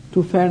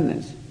 to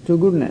fairness, to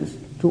goodness,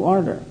 to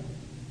order.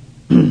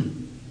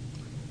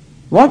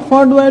 What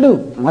for do I do?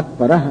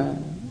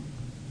 Matparaha.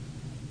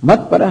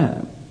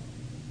 Matparaha.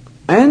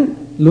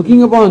 And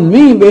looking upon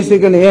me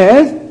basically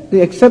as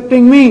the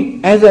accepting me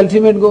as the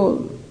ultimate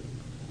goal.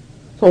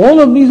 So all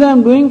of these I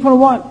am doing for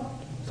what?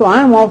 So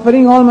I am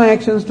offering all my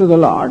actions to the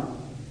Lord,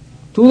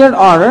 to that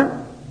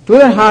order, to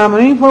that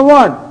harmony for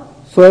what?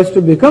 So as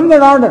to become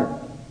that order,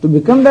 to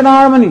become that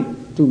harmony,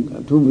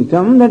 to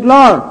become that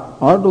Lord,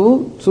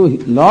 so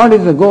Lord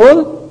is the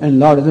goal and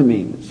Lord is the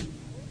means.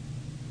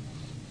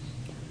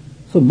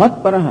 So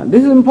Matparaha,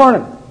 this is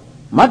important.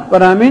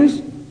 Matparaha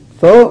means,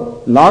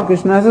 so Lord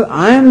Krishna says,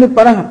 I am the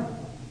Paraha.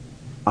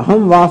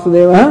 Aham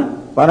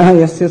Vasudeva Paraha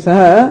Yasya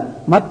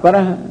Saha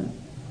Matparaha.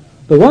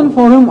 The one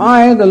for whom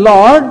I, the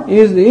Lord,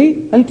 is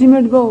the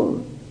ultimate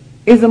goal,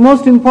 is the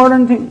most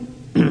important thing.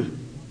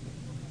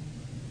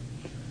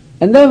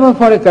 And therefore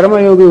for a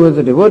karma yogi who is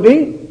a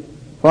devotee,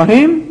 for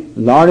him,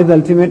 Lord is the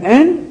ultimate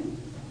end,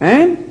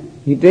 and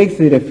he takes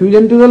the refuge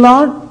into the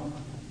Lord,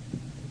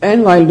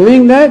 and while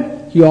doing that,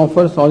 he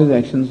offers all his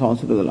actions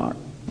also to the Lord.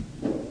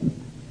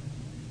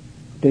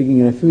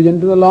 Taking refuge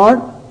into the Lord,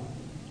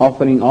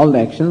 offering all the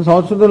actions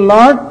also to the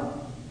Lord,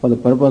 for the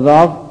purpose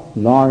of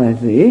Lord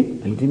as the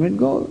ultimate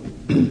goal.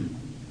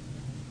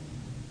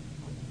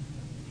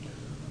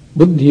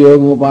 Buddhi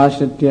yogam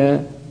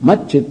upashritya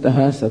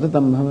matchittah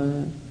satatam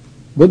bhava.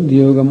 Buddhi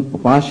yogam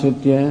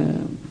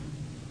upashritya,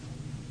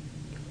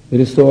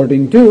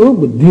 resorting to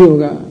Buddhi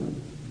yoga.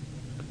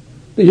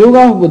 The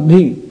yoga of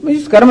Buddhi, which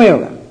is karma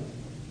yoga.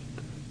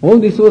 All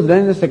this was done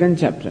in the second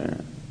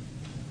chapter.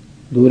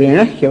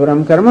 Durena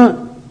hyavaram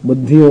karma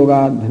buddhi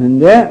yoga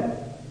dhananjaya.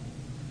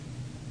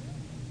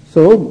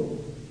 So,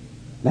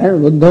 that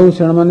buddhav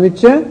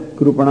shanamanvichya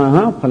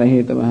krupanaha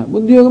phalahetavaha.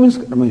 Buddhi yoga means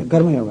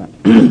karma yoga.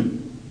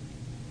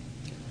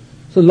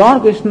 So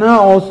Lord Krishna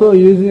also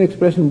uses the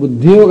expression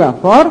buddhi yoga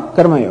for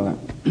karma yoga.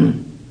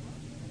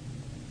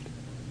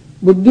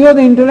 Buddhi of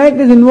the intellect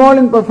is involved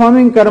in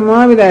performing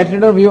karma with the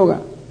attitude of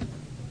yoga.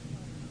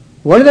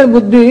 What is that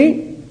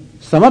buddhi?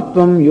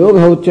 Samatvam yoga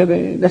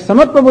uchyate. That's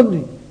samatva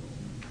buddhi.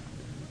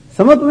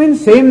 Samatva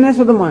means sameness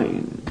of the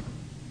mind.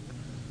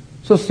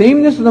 So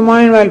sameness of the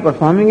mind while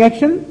performing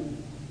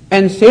action,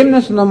 and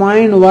sameness of the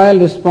mind while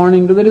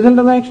responding to the result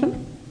of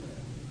action.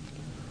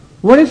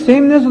 What is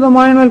sameness of the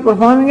mind while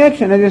performing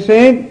action? As I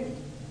said,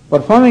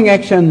 performing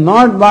action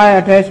not by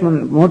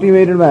attachment,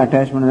 motivated by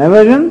attachment and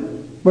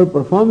aversion, but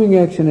performing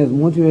action is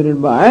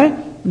motivated by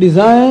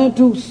desire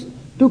to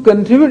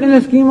contribute in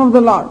the scheme of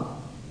the Lord.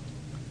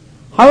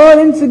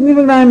 However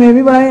insignificant I may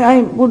be, but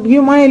I would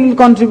give my little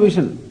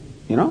contribution,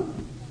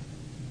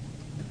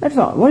 That's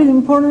all. What is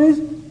important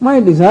is my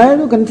desire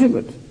to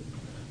contribute.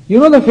 You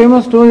know the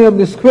famous story of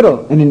the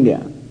squirrel in India.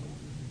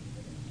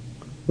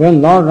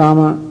 When Lord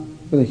Rama,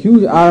 with a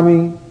huge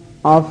army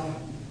of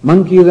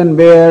monkeys and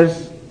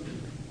bears,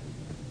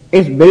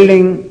 is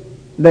building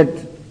that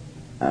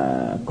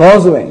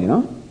causeway,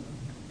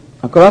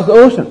 across the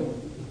ocean.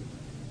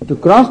 To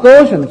cross the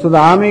ocean, so the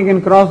army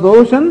can cross the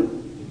ocean,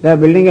 they are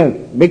building a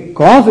big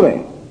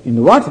causeway in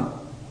the water.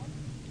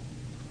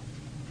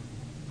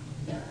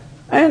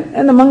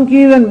 And the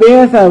monkeys and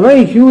bears are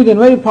very huge and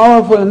very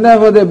powerful, and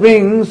therefore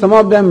some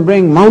of them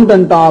bring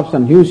mountain tops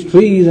and huge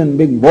trees and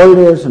big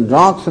boulders and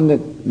rocks, and they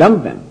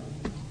dump them.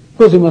 Of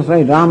course you must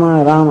write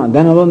Rama, Rama,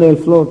 then alone they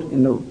will float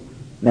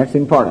that's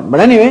important. But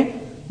anyway,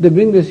 they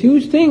bring these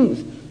huge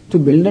things to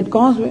build that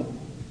causeway.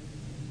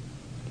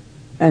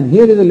 And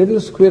here is a little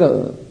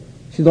squirrel.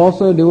 She's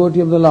also a devotee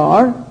of the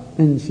Lord,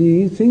 and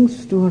she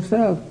thinks to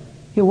herself,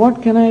 hey,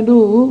 what can I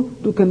do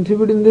to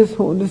contribute in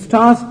this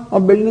task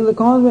of building the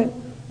causeway?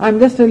 I'm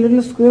just a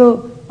little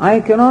squirrel. I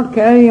cannot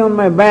carry on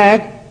my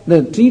back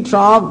the tree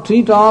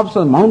tops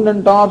or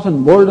mountain tops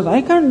and boulders.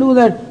 I can't do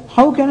that.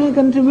 How can I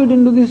contribute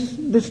into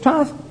this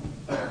task?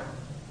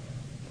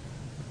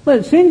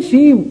 But since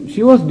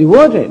she was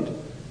devoted,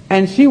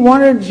 and she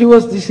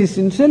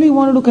sincerely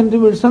wanted to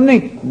contribute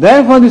something,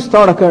 therefore this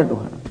thought occurred to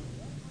her.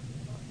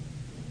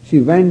 She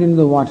went into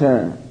the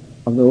water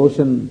of the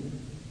ocean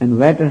and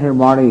wetted her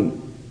body.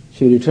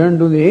 She returned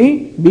to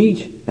the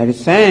beach, that is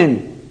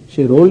sand.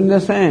 She rolled in the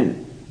sand.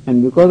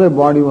 And because her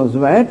body was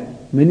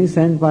wet, many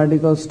sand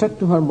particles stuck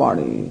to her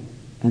body.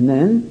 And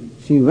then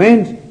she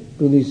went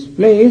to this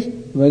place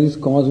where this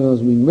causeway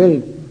was being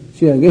built.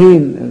 She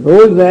again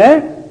rolled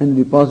there and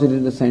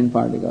deposited the sand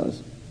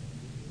particles.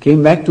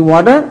 Came back to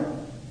water,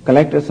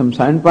 collected some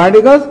sand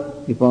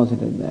particles,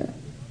 deposited there.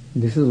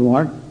 This is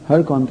what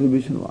her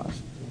contribution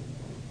was.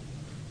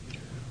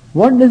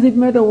 What does it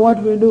matter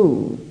what we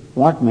do?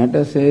 What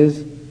matters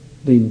is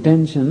the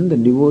intention, the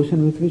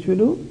devotion with which we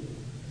do.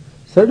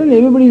 Certainly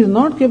everybody is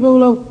not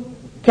capable of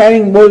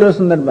carrying boulders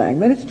on their back.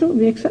 That is true,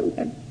 we accept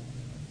that.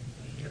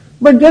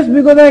 But just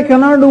because I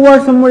cannot do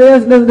what somebody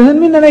else does doesn't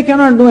mean that I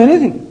cannot do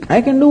anything.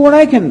 I can do what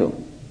I can do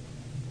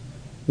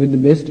with the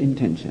best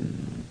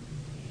intention.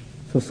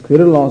 So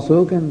squirrel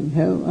also can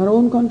have her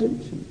own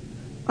contribution.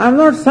 I am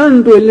not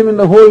sun to illumine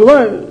the whole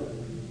world.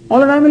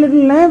 All I am a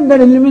little lamp that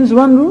illumines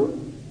one room.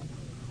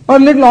 Or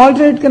little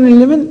altar it can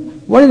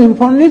illumine. What is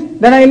important is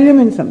that I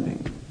illumine something.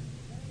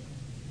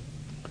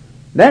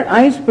 That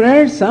I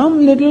spread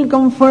some little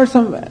comfort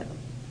somewhere.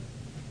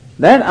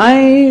 That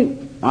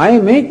I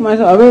make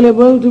myself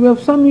available to be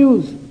of some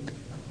use.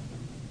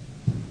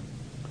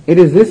 It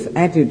is this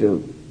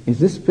attitude, it's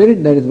this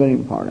spirit that is very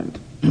important.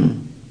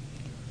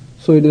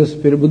 So it is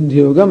spirit buddhi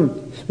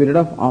yogam, spirit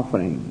of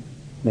offering.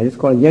 That is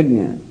called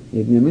yajna.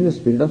 Yajna means the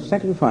spirit of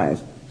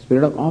sacrifice,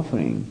 spirit of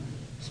offering,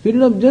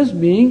 spirit of just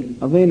being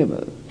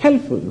available,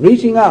 helpful,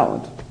 reaching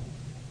out.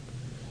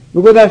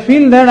 Because I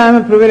feel that I am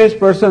a privileged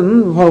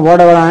person for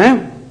whatever I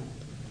am.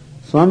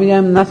 Swami, I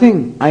am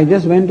nothing. I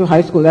just went to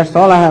high school. That's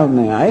all I have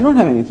now. I don't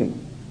have anything.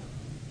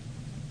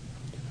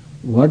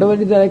 Whatever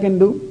it is that I can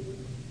do,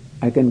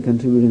 I can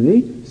contribute in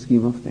the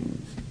scheme of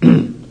things.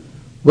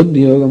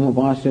 Buddhi yogam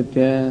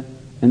upashyatya.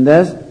 And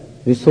thus,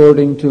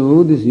 resorting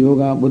to this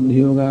yoga, buddhi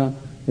yoga,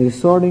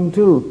 resorting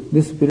to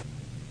this spirit.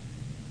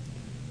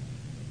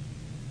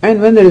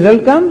 And when the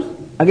result comes,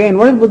 again,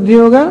 what is buddhi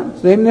yoga?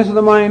 Sameness of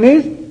the mind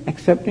is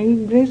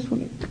accepting it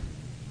gracefully.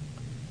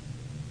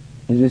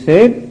 As we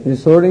said,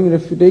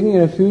 taking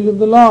refuge of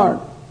the Lord.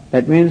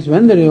 That means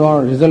when the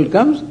result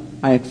comes,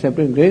 I accept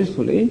it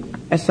gracefully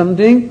as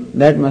something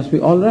that must be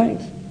all right.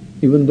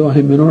 Even though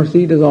I may not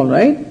see it as all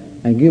right,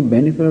 I give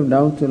benefit of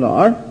doubt to the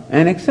Lord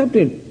and accept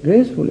it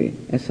gracefully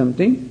as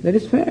something that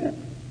is fair.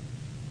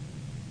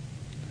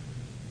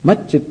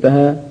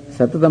 Macchittaha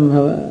satatam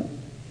bhava.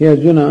 Here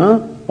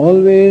Arjuna,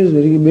 always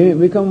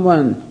become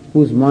one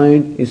whose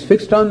mind is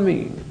fixed on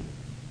me.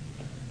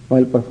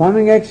 While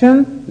performing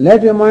action,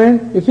 let your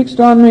mind be fixed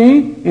on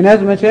me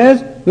inasmuch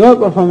as your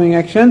performing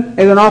action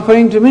is an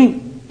offering to me.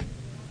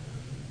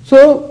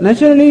 So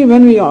naturally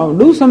when we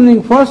do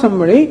something for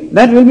somebody,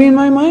 that will be in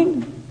my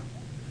mind.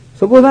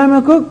 Suppose I am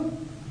a cook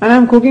and I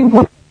am cooking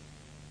for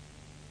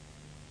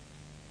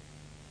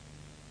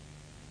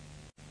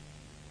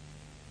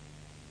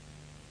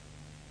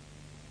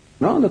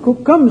the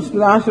cook comes to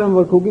the ashram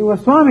for cooking for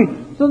Swami.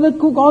 So the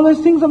cook always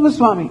thinks of the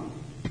Swami.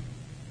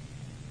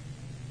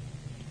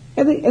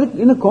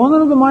 In the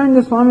corner of the mind,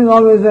 the Swami is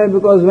always there,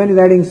 because when he is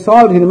adding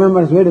salt, he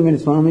remembers, wait a minute,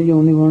 Swamiji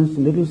only wants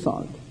a little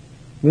salt.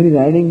 When he is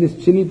adding this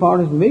chili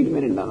powder, wait a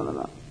minute,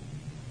 no.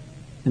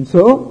 And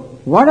so,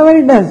 whatever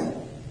he does,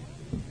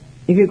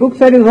 if he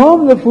cooks at his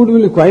home, the food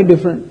will be quite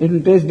different. It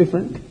will taste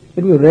different.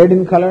 It will be red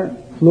in color,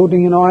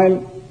 floating in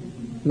oil,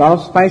 lot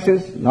of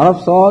spices, lot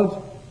of salt.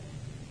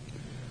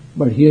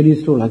 But here he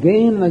is told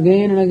again and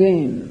again and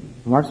again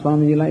what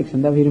Swamiji likes,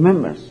 and that he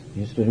remembers.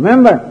 He has to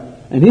remember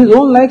and his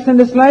own likes and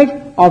dislikes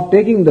of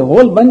taking the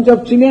whole bunch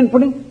of chili and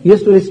putting, he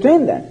has to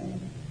restrain that.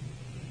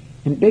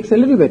 And it takes a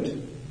little bit.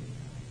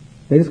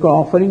 That is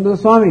called offering to the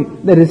Swami.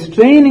 The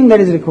restraining that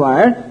is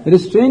required, the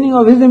restraining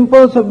of his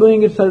impulse of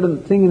doing a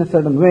certain thing in a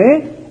certain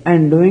way,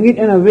 and doing it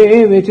in a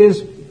way which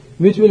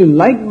will be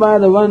liked by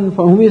the one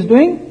for whom he is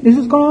doing, this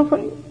is called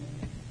offering.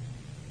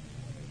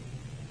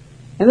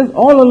 And that's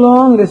all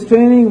along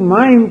restraining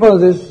my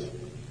impulses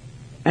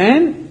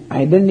and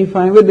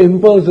identifying with the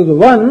impulse of the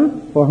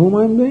one for whom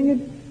I am doing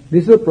it.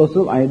 This is a process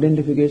of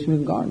identification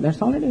with God.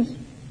 That's all it is.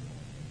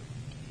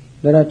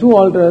 There are two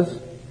altars.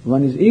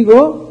 One is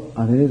ego,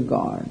 other is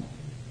God.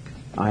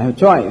 I have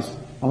choice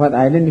of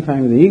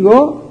identifying with the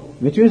ego,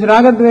 which is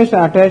raga,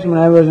 dvesha, attachment,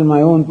 aversion,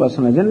 my own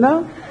personal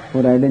agenda, or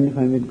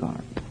identifying with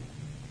God.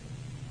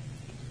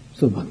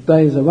 So bhakta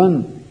is the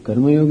one,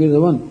 karma yogi is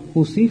the one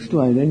who seeks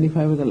to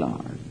identify with the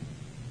Lord.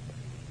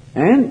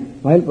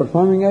 And while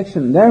performing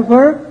action,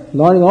 therefore,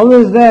 Lord is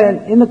always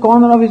there in the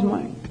corner of his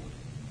mind.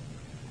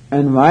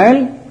 And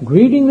while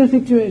greeting the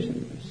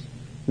situations,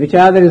 which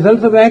are the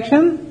results of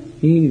action,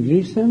 he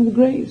greets them with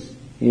grace.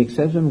 He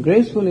accepts them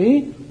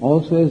gracefully,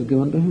 also is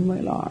given to him by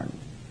Lord.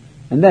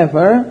 And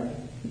therefore,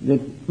 the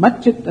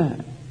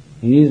matchitta,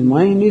 his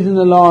mind is in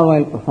the Lord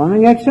while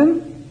performing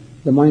action,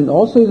 the mind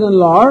also is in the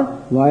Lord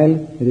while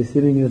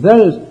receiving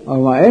results or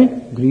while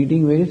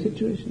greeting various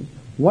situations.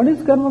 What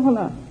is karma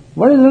phala?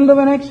 What is the result of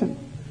an action?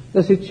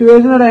 The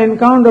situation that I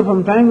encounter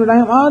from time to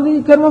time are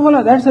the karma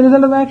phala. That's the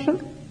result of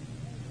action.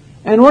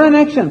 And what an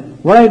action?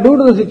 What I do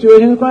to the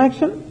situation is called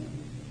action.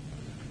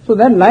 So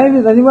that life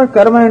is nothing but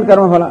karma and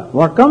karma phala.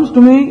 What comes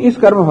to me is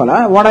karma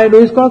phala. What I do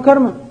is called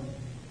karma.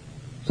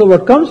 So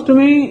what comes to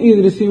me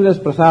is received as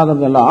prasad of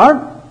the Lord.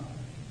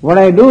 What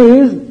I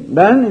do is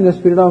done in the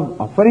spirit of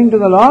offering to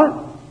the Lord.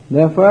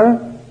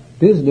 Therefore,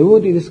 this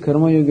devotee, this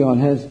karma yogi,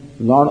 has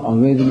Lord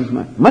always in his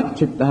mind. Mat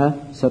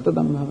chittaha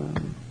satadam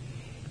bhava.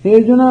 Hey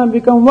Arjuna,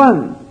 become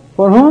one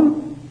for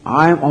whom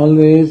I am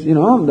always,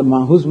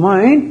 whose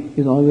mind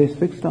is always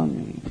fixed on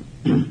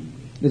me.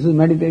 This is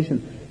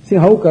meditation. See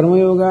how karma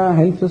yoga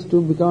helps us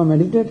to become a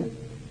meditator.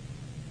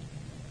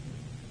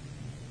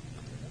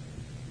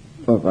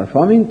 For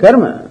performing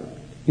karma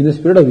in the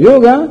spirit of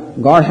yoga,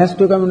 God has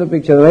to come into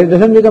picture, otherwise it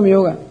doesn't become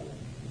yoga.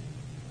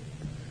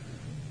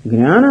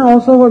 Jnana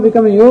also for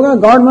becoming yoga,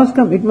 God must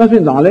come. It must be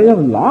knowledge of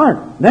Lord,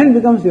 then it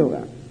becomes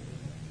yoga.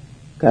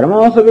 Karma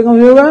also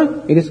becomes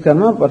yoga, it is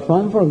karma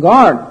performed for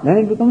God, then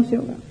it becomes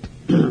yoga.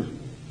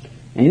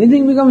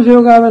 Anything becomes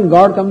yoga when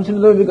God comes into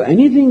the world.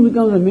 Anything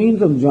becomes a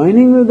means of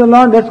joining with the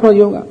Lord, that's called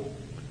yoga.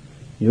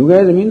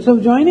 Yoga is a means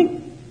of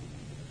joining.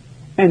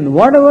 And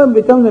whatever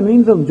becomes a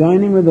means of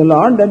joining with the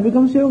Lord, that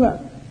becomes yoga.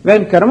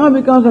 When karma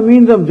becomes a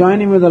means of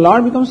joining with the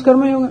Lord, becomes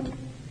karma yoga.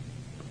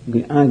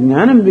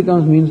 Jnanam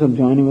becomes means of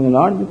joining with the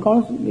Lord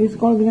because it's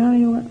called Jnana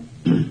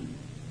yoga.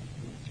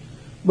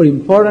 But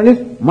important is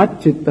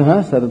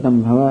matchittaha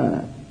saratam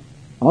bhava.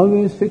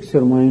 Always fix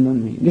your mind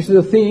on me. This is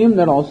a theme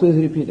that also is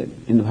repeated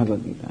in the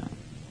Bhagavad Gita.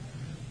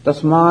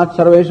 Tasmat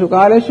sarveshu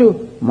kaleshu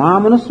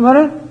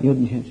mamanusmara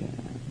yudhyacha.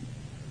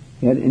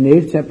 Here in the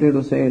 8th chapter it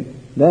was said,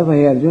 therefore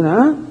hey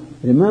Arjuna,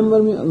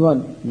 remember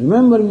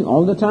me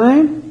all the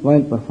time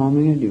while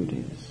performing your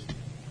duties.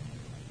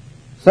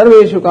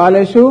 Sarveshu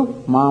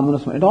kaleshu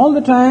mamanusmara. At all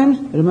the times,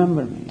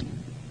 remember me.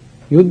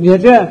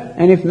 Yudhyacha,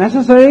 and if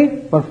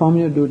necessary, perform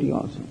your duty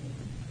also.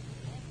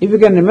 If you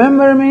can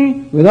remember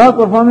me without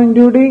performing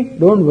duty,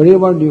 don't worry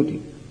about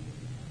duty.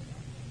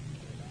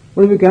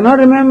 But if you cannot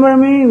remember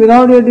me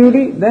without your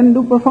duty, then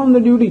do perform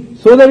the duty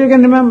so that you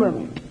can remember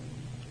me.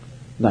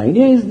 The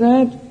idea is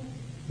that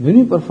when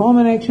we perform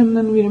an action,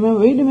 then we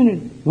remember, wait a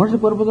minute, what's the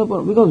purpose of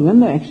it? Because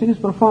when the action is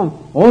performed,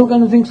 all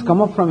kinds of things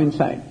come up from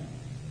inside.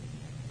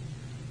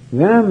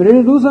 When I am ready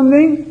to do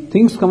something,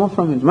 things come up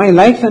from inside. My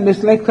likes and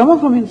dislikes come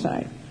up from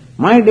inside.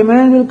 My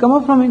demands will come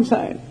up from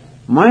inside.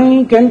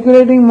 My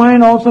calculating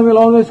mind also will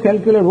always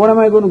calculate what am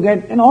I going to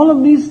get. And all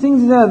of these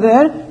things that are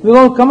there will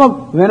all come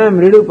up when I am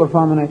ready to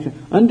perform an action.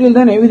 Until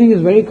then everything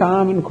is very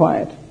calm and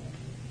quiet.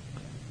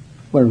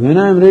 But when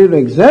I am ready to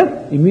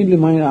exert, immediately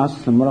mind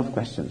asks a number of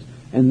questions.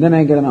 And then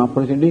I get an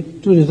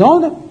opportunity to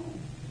resolve them.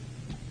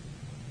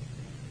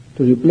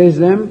 To replace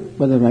them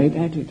by the right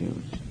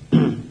attitudes.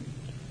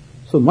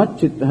 So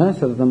matchittaha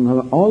saratam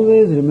bhava.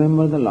 Always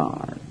remember the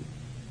Lord.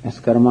 As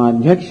karma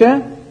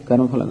adhyaksha,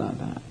 karma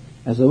phaladata.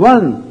 As the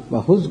one by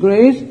whose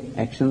grace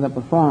actions are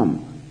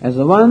performed. As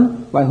the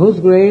one by whose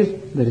grace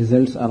the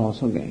results are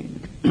also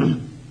gained.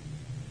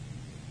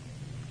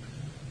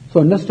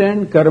 So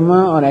understand,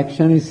 karma or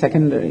action is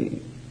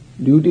secondary.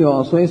 Duty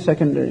also is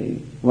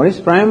secondary. What is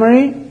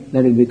primary?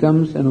 That it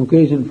becomes an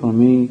occasion for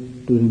me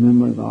to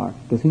remember God,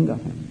 to think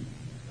of Him,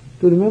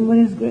 to remember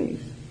His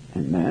grace,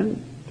 and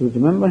then to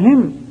remember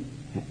Him.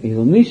 He is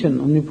omniscient,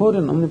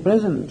 omnipotent,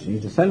 omnipresent. He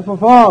is the self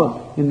of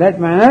all. In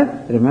that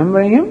manner,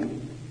 remembering Him.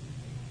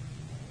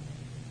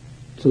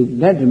 So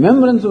that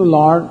remembrance of the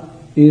Lord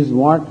is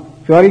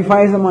what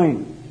purifies the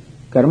mind.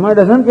 Karma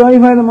doesn't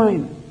purify the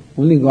mind.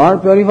 Only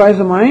God purifies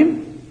the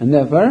mind, and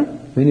therefore,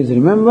 when it is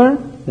remembered,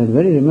 that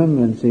very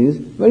remembrance is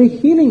very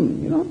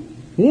healing,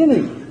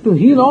 Really, to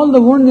heal all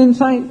the wounds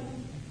inside.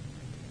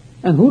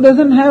 And who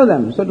doesn't have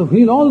them? So to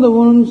heal all the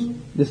wounds,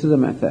 this is a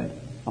method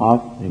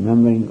of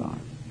remembering God.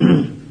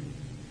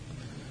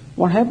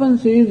 What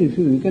happens is, if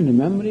you weaken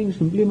remembering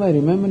simply by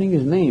remembering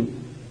His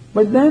name,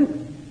 but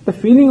then the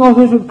feeling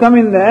also should come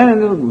in there,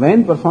 and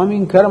when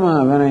performing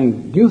karma, when I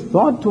give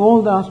thought to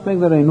all the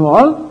aspects that are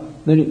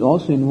involved, then it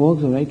also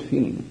invokes the right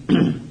feeling.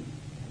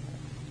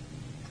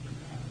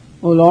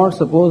 Oh Lord,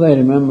 suppose I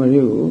remember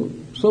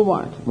you, so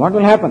what? What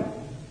will happen?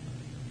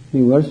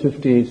 The verse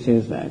 58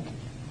 says that.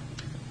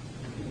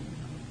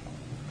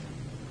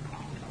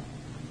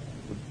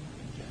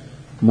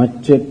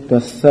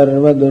 Macchitta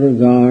sarva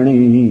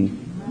durgani,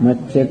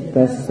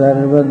 macchitta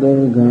sarva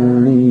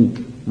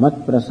durgani, mat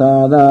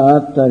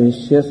prasadat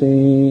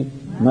tarishyasi,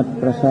 mat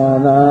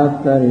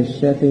prasadat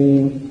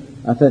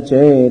tarishyati, atha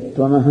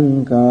chetvam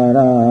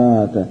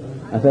ahankarat,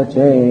 atha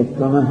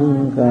chetvam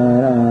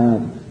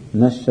ahankarat,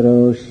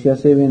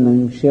 nashroshyasi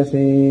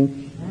vinangshyasi,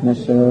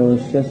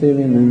 nashroshyasi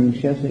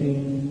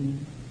vinangshyasi.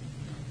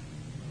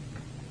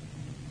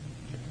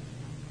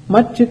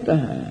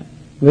 Macchitta,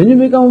 when you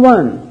become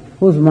one,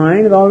 whose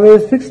mind is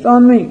always fixed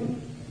on me,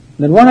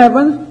 then what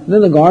happens?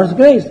 Then the God's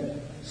grace.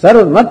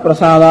 Sarva mat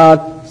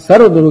prasadat,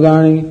 sarva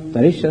durgani,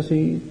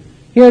 tarishyasi.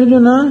 Here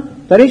Arjuna,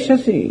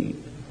 tarishyasi.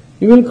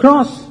 You will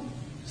cross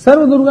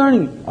sarva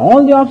durgani,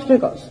 all the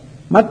obstacles.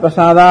 Mat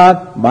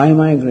prasadat, by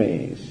my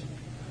grace.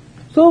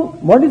 So,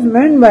 what is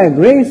meant by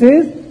grace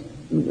is,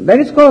 that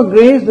is called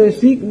grace, that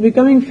is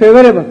becoming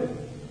favorable.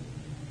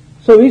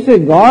 So we say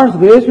God's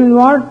grace means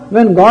what?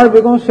 When God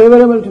becomes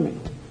favorable to me.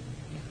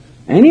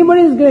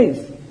 Anybody's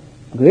grace.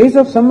 Grace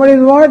of somebody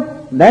is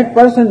what? That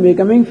person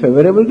becoming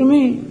favorable to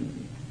me.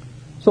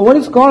 So what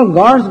is called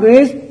God's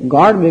grace?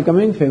 God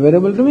becoming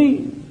favorable to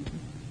me.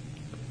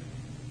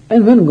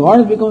 And when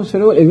God becomes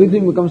favorable,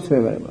 everything becomes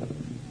favorable.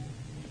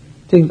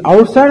 Things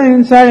outside and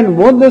inside, and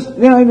both this,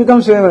 it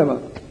becomes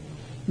favorable.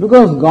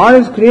 Because God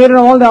is creator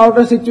of all the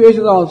outer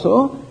situations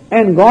also,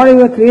 and God is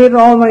the creator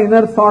of all my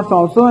inner thoughts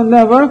also, and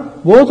therefore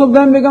both of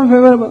them become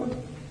favorable.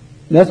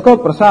 That's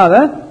called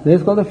prasada, that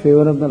is called the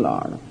favor of the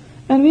Lord.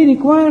 And we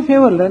require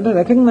favor. Let us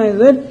recognize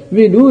that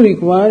we do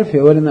require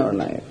favor in our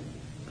life.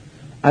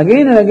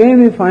 Again and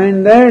again we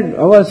find that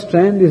our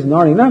strength is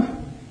not enough.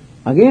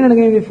 Again and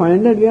again we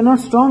find that we are not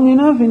strong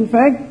enough, in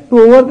fact, to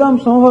overcome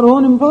some of our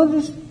own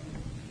impulses.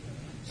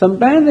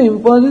 Sometimes the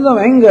impulses of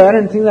anger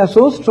and things are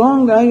so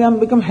strong that I am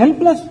become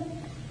helpless.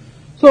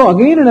 So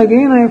again and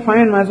again I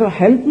find myself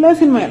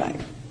helpless in my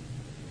life.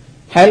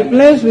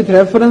 Helpless with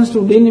reference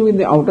to dealing with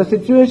the outer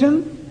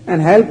situation, and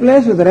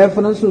helpless with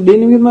reference to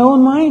dealing with my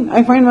own mind.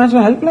 I find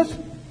myself helpless.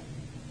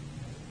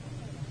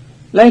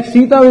 Like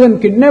Sita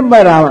was kidnapped by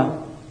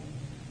Ravana.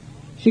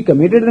 She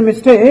committed the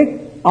mistake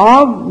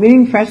of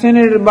being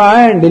fascinated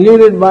by and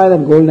deluded by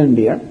that golden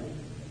deer,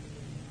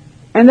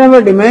 and they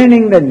were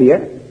demanding that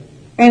deer,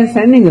 and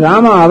sending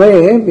Rama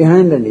away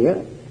behind the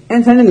deer,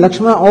 and sending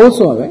Lakshmana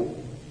also away.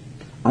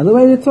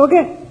 Otherwise it's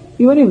okay.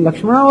 Even if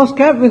Lakshmana was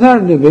kept with her,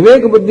 the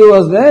Vivek Buddhi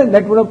was there,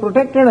 that would have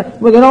protected her,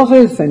 but then also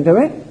is sent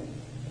away.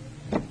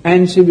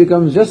 And she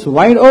becomes just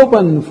wide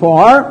open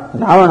for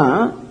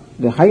Ravana,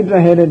 the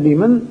Hydra-headed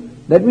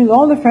demon. That means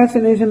all the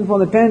fascination for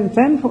the 10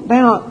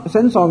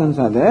 sense organs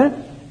are there,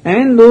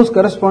 and those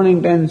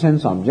corresponding 10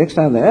 sense objects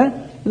are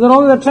there. They are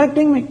always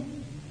attracting me.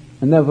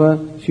 And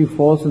therefore, she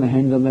falls in the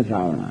hands of the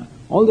Ravana.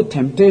 All the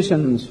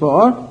temptations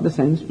for the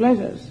sense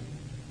pleasures.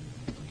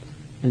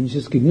 And she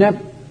is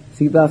kidnapped.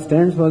 Sita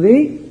stands for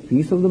the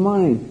peace of the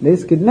mind. They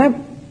is kidnapped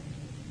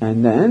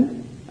and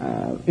then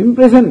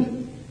imprisoned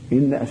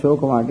in the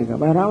Ashoka Vatika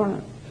by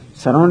Ravana,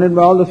 surrounded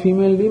by all the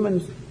female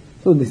demons.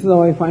 So this is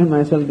how I find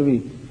myself to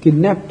be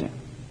kidnapped.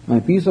 My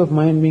peace of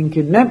mind being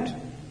kidnapped,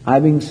 I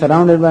being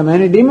surrounded by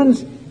many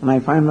demons, and I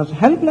find myself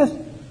helpless.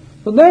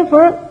 So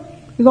therefore,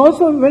 it's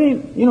also very,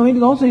 it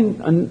is also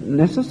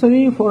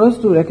necessary for us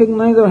to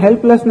recognize our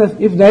helplessness,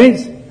 if there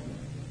is,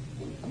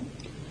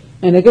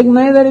 and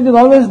recognize that it is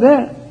always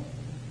there.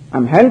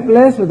 I'm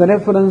helpless with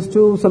reference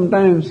to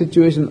sometimes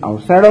situations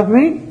outside of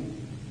me,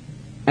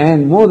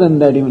 and more than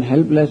that, even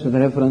helpless with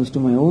reference to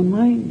my own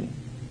mind,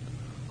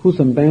 who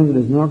sometimes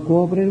does not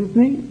cooperate with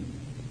me.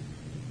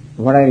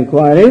 What I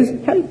require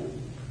is help.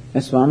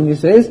 As Swamiji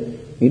says,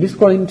 it is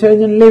called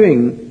intelligent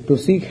living. To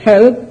seek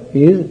help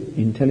is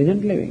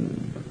intelligent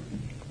living.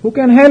 Who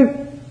can help?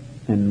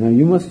 And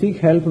you must seek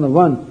help from the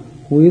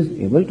one who is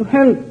able to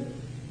help.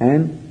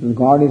 And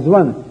God is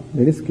one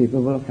that is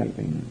capable of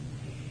helping.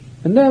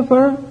 And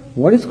therefore,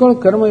 what is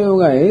called Karma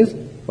Yoga is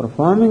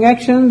performing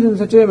actions in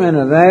such a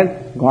manner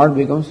that God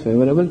becomes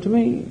favorable to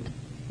me.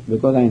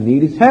 Because I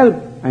need His help,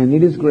 I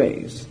need His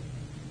grace.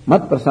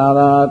 Mat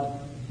prasadat,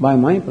 by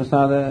my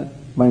prasada,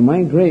 by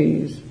my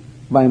grace,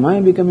 by my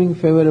becoming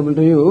favorable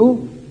to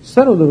you,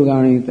 sarva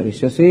durgani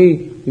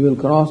tarishyasi, you will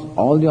cross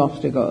all the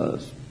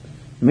obstacles.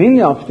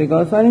 Mainly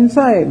obstacles are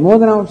inside, more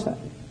than outside.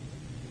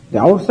 The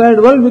outside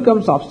world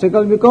becomes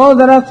obstacle because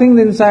there are things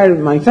inside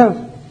myself.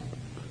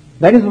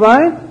 That is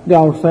why the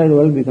outside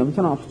world becomes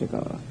an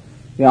obstacle.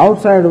 The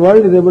outside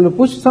world is able to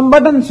push some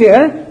buttons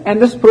here and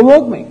just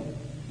provoke me.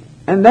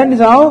 And that is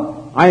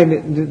how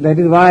that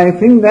is why I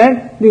think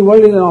that the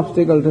world is an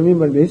obstacle to me,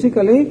 but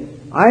basically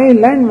I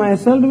lend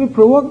myself to be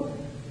provoked.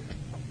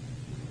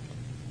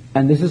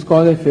 And this is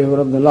called a favor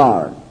of the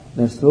Lord.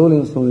 That slowly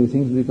and slowly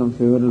things become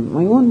favorable.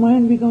 My own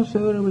mind becomes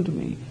favorable to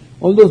me.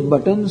 All those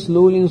buttons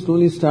slowly and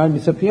slowly start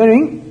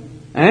disappearing,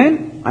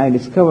 and I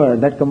discover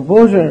that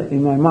composure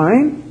in my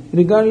mind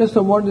regardless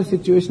of what the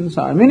situations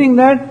are. Meaning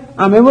that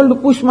I am able to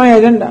push my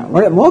agenda.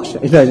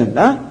 Moksha is the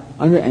agenda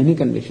under any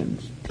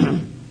conditions.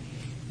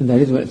 And that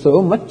is why,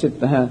 so mat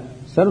chittaha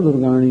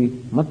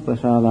sarvadurgani mat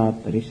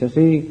prasadat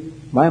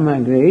tarishyasi. By my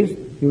grace,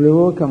 you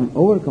will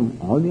overcome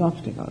all the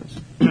obstacles.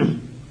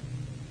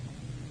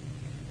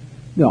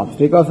 The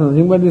obstacles are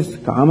nothing but this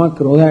kama,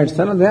 krodha,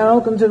 etc. They are all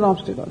considered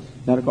obstacles.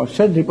 They are called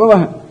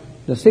shadripavaha,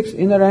 the 6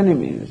 inner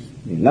enemies,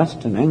 the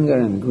lust and anger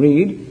and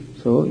greed.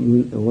 So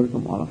you will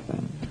overcome all of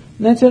them.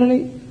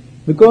 Naturally,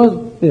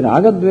 because the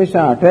raga,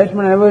 dvesha,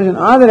 attachment, aversion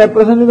are the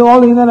representative of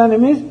all the inner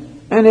enemies.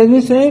 And as we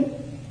said,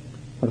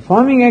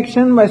 performing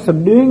action by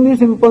subduing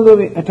this impulse of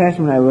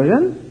attachment,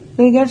 aversion,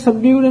 they get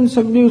subdued and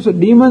subdued. So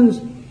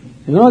demons,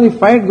 the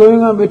fight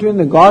going on between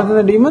the gods and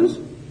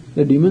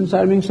the demons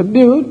are being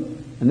subdued.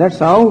 And that's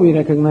how we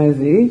recognize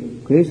the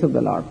grace of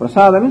the Lord.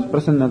 Prasada means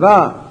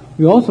prasannata.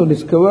 We also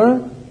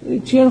discover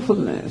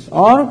cheerfulness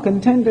or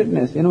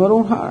contentedness in our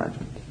own heart.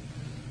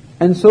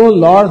 And so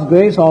Lord's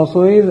grace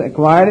also is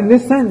acquired in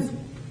this sense.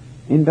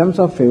 In terms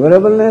of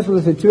favorableness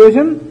of the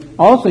situation,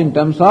 also in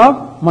terms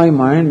of my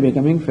mind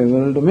becoming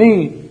favorable to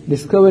me,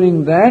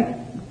 discovering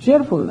that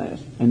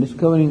cheerfulness and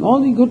discovering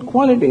all the good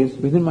qualities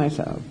within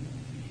myself.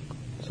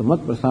 So mat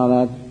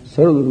prasadat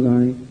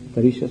sarvadurgani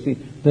tarishyasi.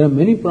 There are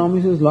many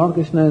promises Lord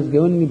Krishna has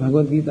given in the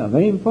Bhagavad Gita,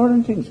 very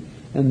important things.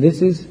 And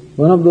this is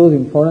one of those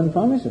important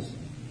promises.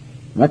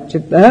 Mat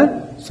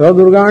chittaha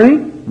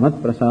sarvadurgani mat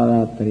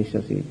prasadat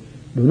tarishyasi.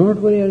 Do not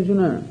worry,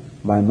 Arjuna.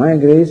 By my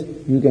grace,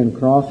 you can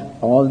cross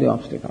all the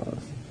obstacles.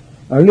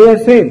 Earlier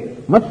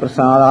said, mat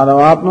prasadat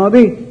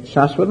avapnoti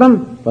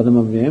shashvatam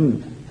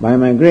padamavyam. By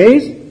my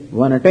grace,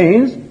 one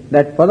attains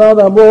that pada of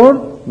the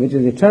abode, which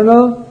is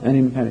eternal and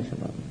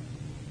imperishable.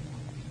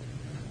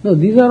 Now,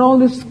 these are all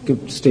the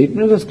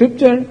statements of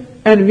scripture,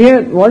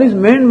 and what is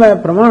meant by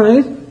pramana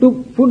is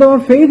to put our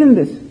faith in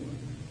this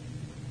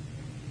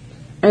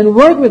and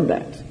work with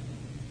that,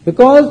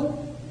 because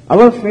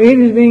our faith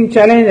is being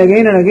challenged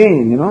again and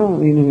again, in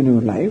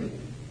our life.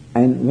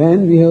 And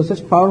when we have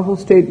such powerful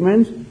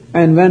statements,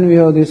 and when we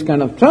have this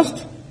kind of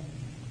trust,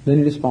 then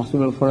it is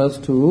possible for us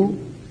to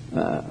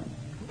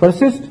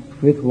persist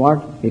with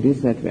what it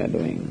is that we are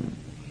doing.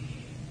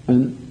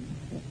 And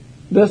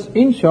thus,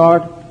 in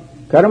short,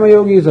 Karma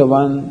Yogi is the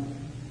one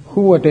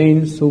who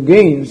gains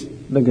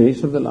the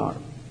grace of the Lord.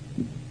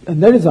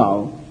 And that is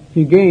how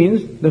he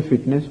gains the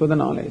fitness for the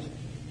knowledge.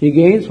 He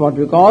gains what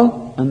we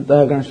call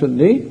Antahkarana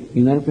Shuddhi,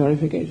 inner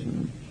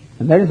purification.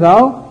 And that is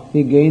how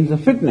he gains the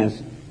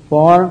fitness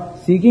for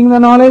seeking the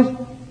knowledge,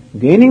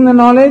 gaining the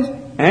knowledge,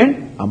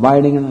 and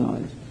abiding in the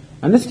knowledge.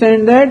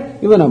 Understand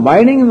that even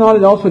abiding in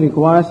knowledge also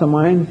requires a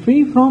mind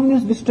free from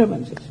these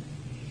disturbances.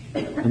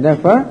 And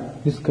therefore,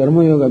 this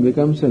Karma Yoga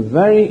becomes a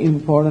very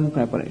important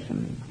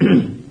preparation.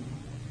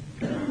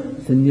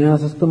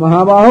 Sannyāsastu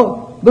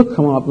mahabāho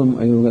dukkhamāpnam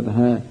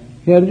ayogatah.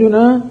 Here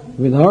Arjuna,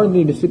 without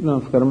the discipline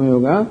of Karma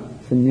Yoga,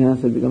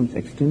 sannyasa becomes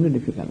extremely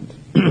difficult.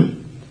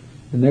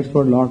 And that's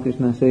what Lord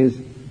Krishna says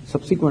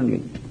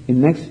subsequently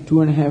in next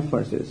 2.5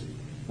 verses.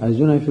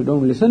 Arjuna, if you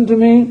don't listen to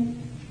me,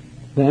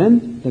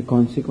 then the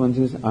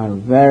consequences are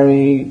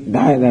very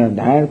dire. There are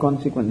dire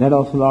consequences. That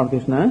also Lord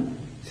Krishna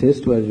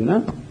says to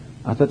Arjuna,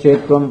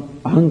 Atachetvam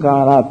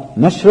ahankarat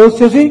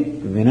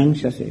nashrosyasi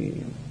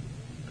vinangshasi.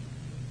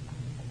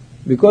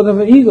 Because of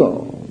your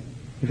ego,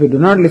 if you do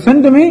not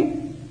listen to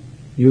me,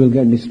 you will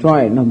get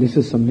destroyed. Now this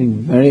is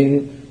something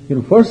very,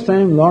 first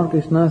time Lord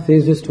Krishna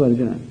says this to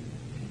Arjuna.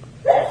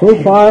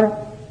 So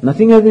far,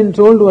 nothing has been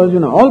told to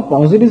Arjuna. All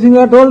positive things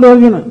are told to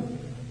Arjuna.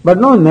 But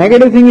no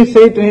negative thing is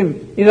said to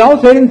him. It is all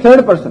said in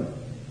third person.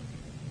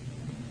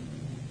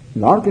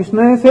 Lord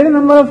Krishna has said a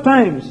number of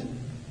times,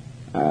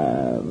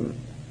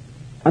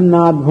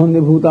 Annad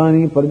bhundi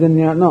bhutani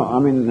parjanya,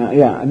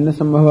 Anna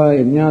sambhava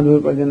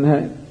yajnad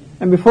parjanya.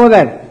 And before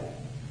that,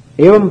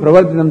 Evam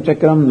pravartitam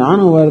chakram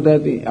nanu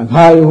vardati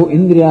aghayuhu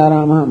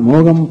indriyarama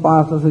mogam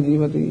pasasa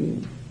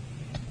jivati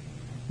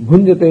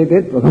bhunjate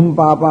tet vagham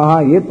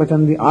papaha yet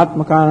pachandi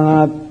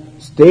atmakaranat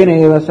stena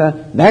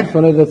evasa. That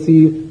fellow is a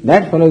thief,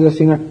 that fellow is a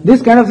singer.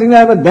 This kind of thing I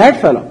have,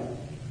 that fellow.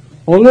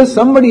 Always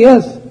somebody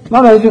else,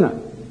 not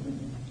Arjuna.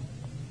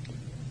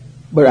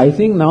 But I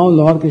think now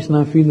Lord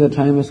Krishna feels the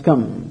time has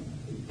come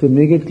to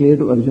make it clear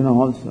to Arjuna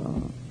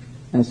also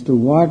as to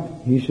what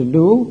he should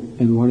do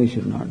and what he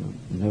should not do.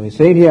 As we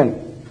said here,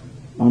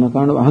 on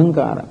account of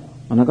ahankara,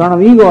 on account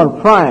of ego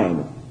or pride,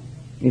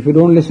 if you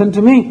don't listen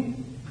to me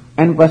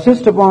and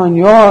persist upon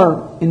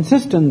your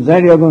insistence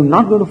that you are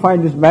not going to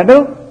fight this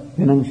battle,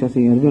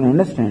 vinangshasi, Arjuna,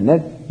 understand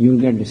that you will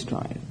get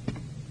destroyed.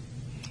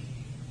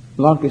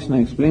 Lord Krishna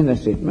explained that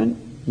statement.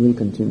 We will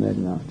continue that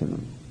in the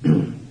afternoon.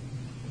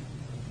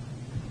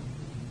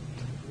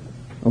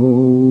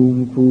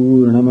 Om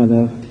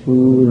Purnamada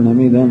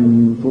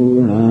पूर्णमिदं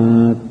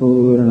पूर्णात्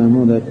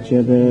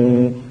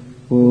पूर्णमुदच्यते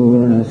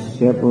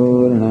पूर्णस्य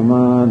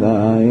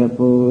पूर्णमादाय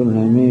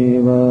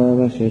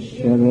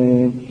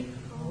पूर्णमेवावशिष्यते।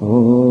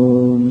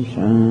 ॐ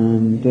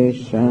शान्ति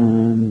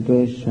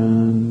शान्ति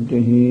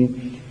शान्तिः।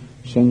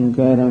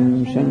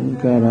 शङ्करं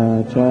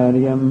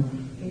शङ्कराचार्यं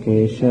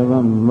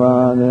केशवं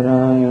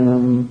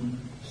बादरायणं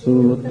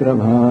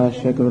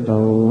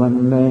सूत्रभाष्यकृतौ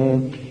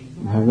वन्दे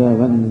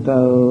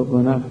भगवन्तौ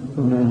पुनः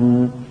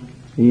पुनः।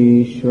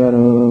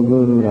 ईश्वरो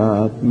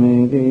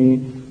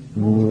गुरुरात्मेति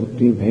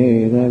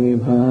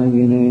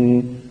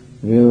मूर्तिभेदविभागिने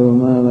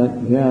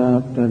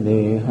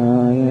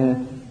व्योमवद्व्याप्तदेहाय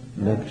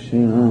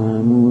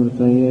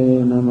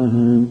दक्षिणामूर्तये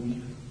नमः।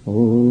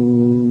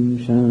 ॐ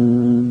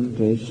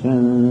शान्ति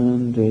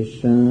शान्ति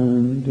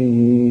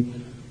शान्तिः।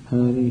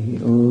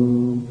 हरिः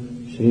ॐ।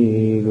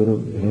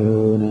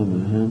 श्रीगुरुभ्यो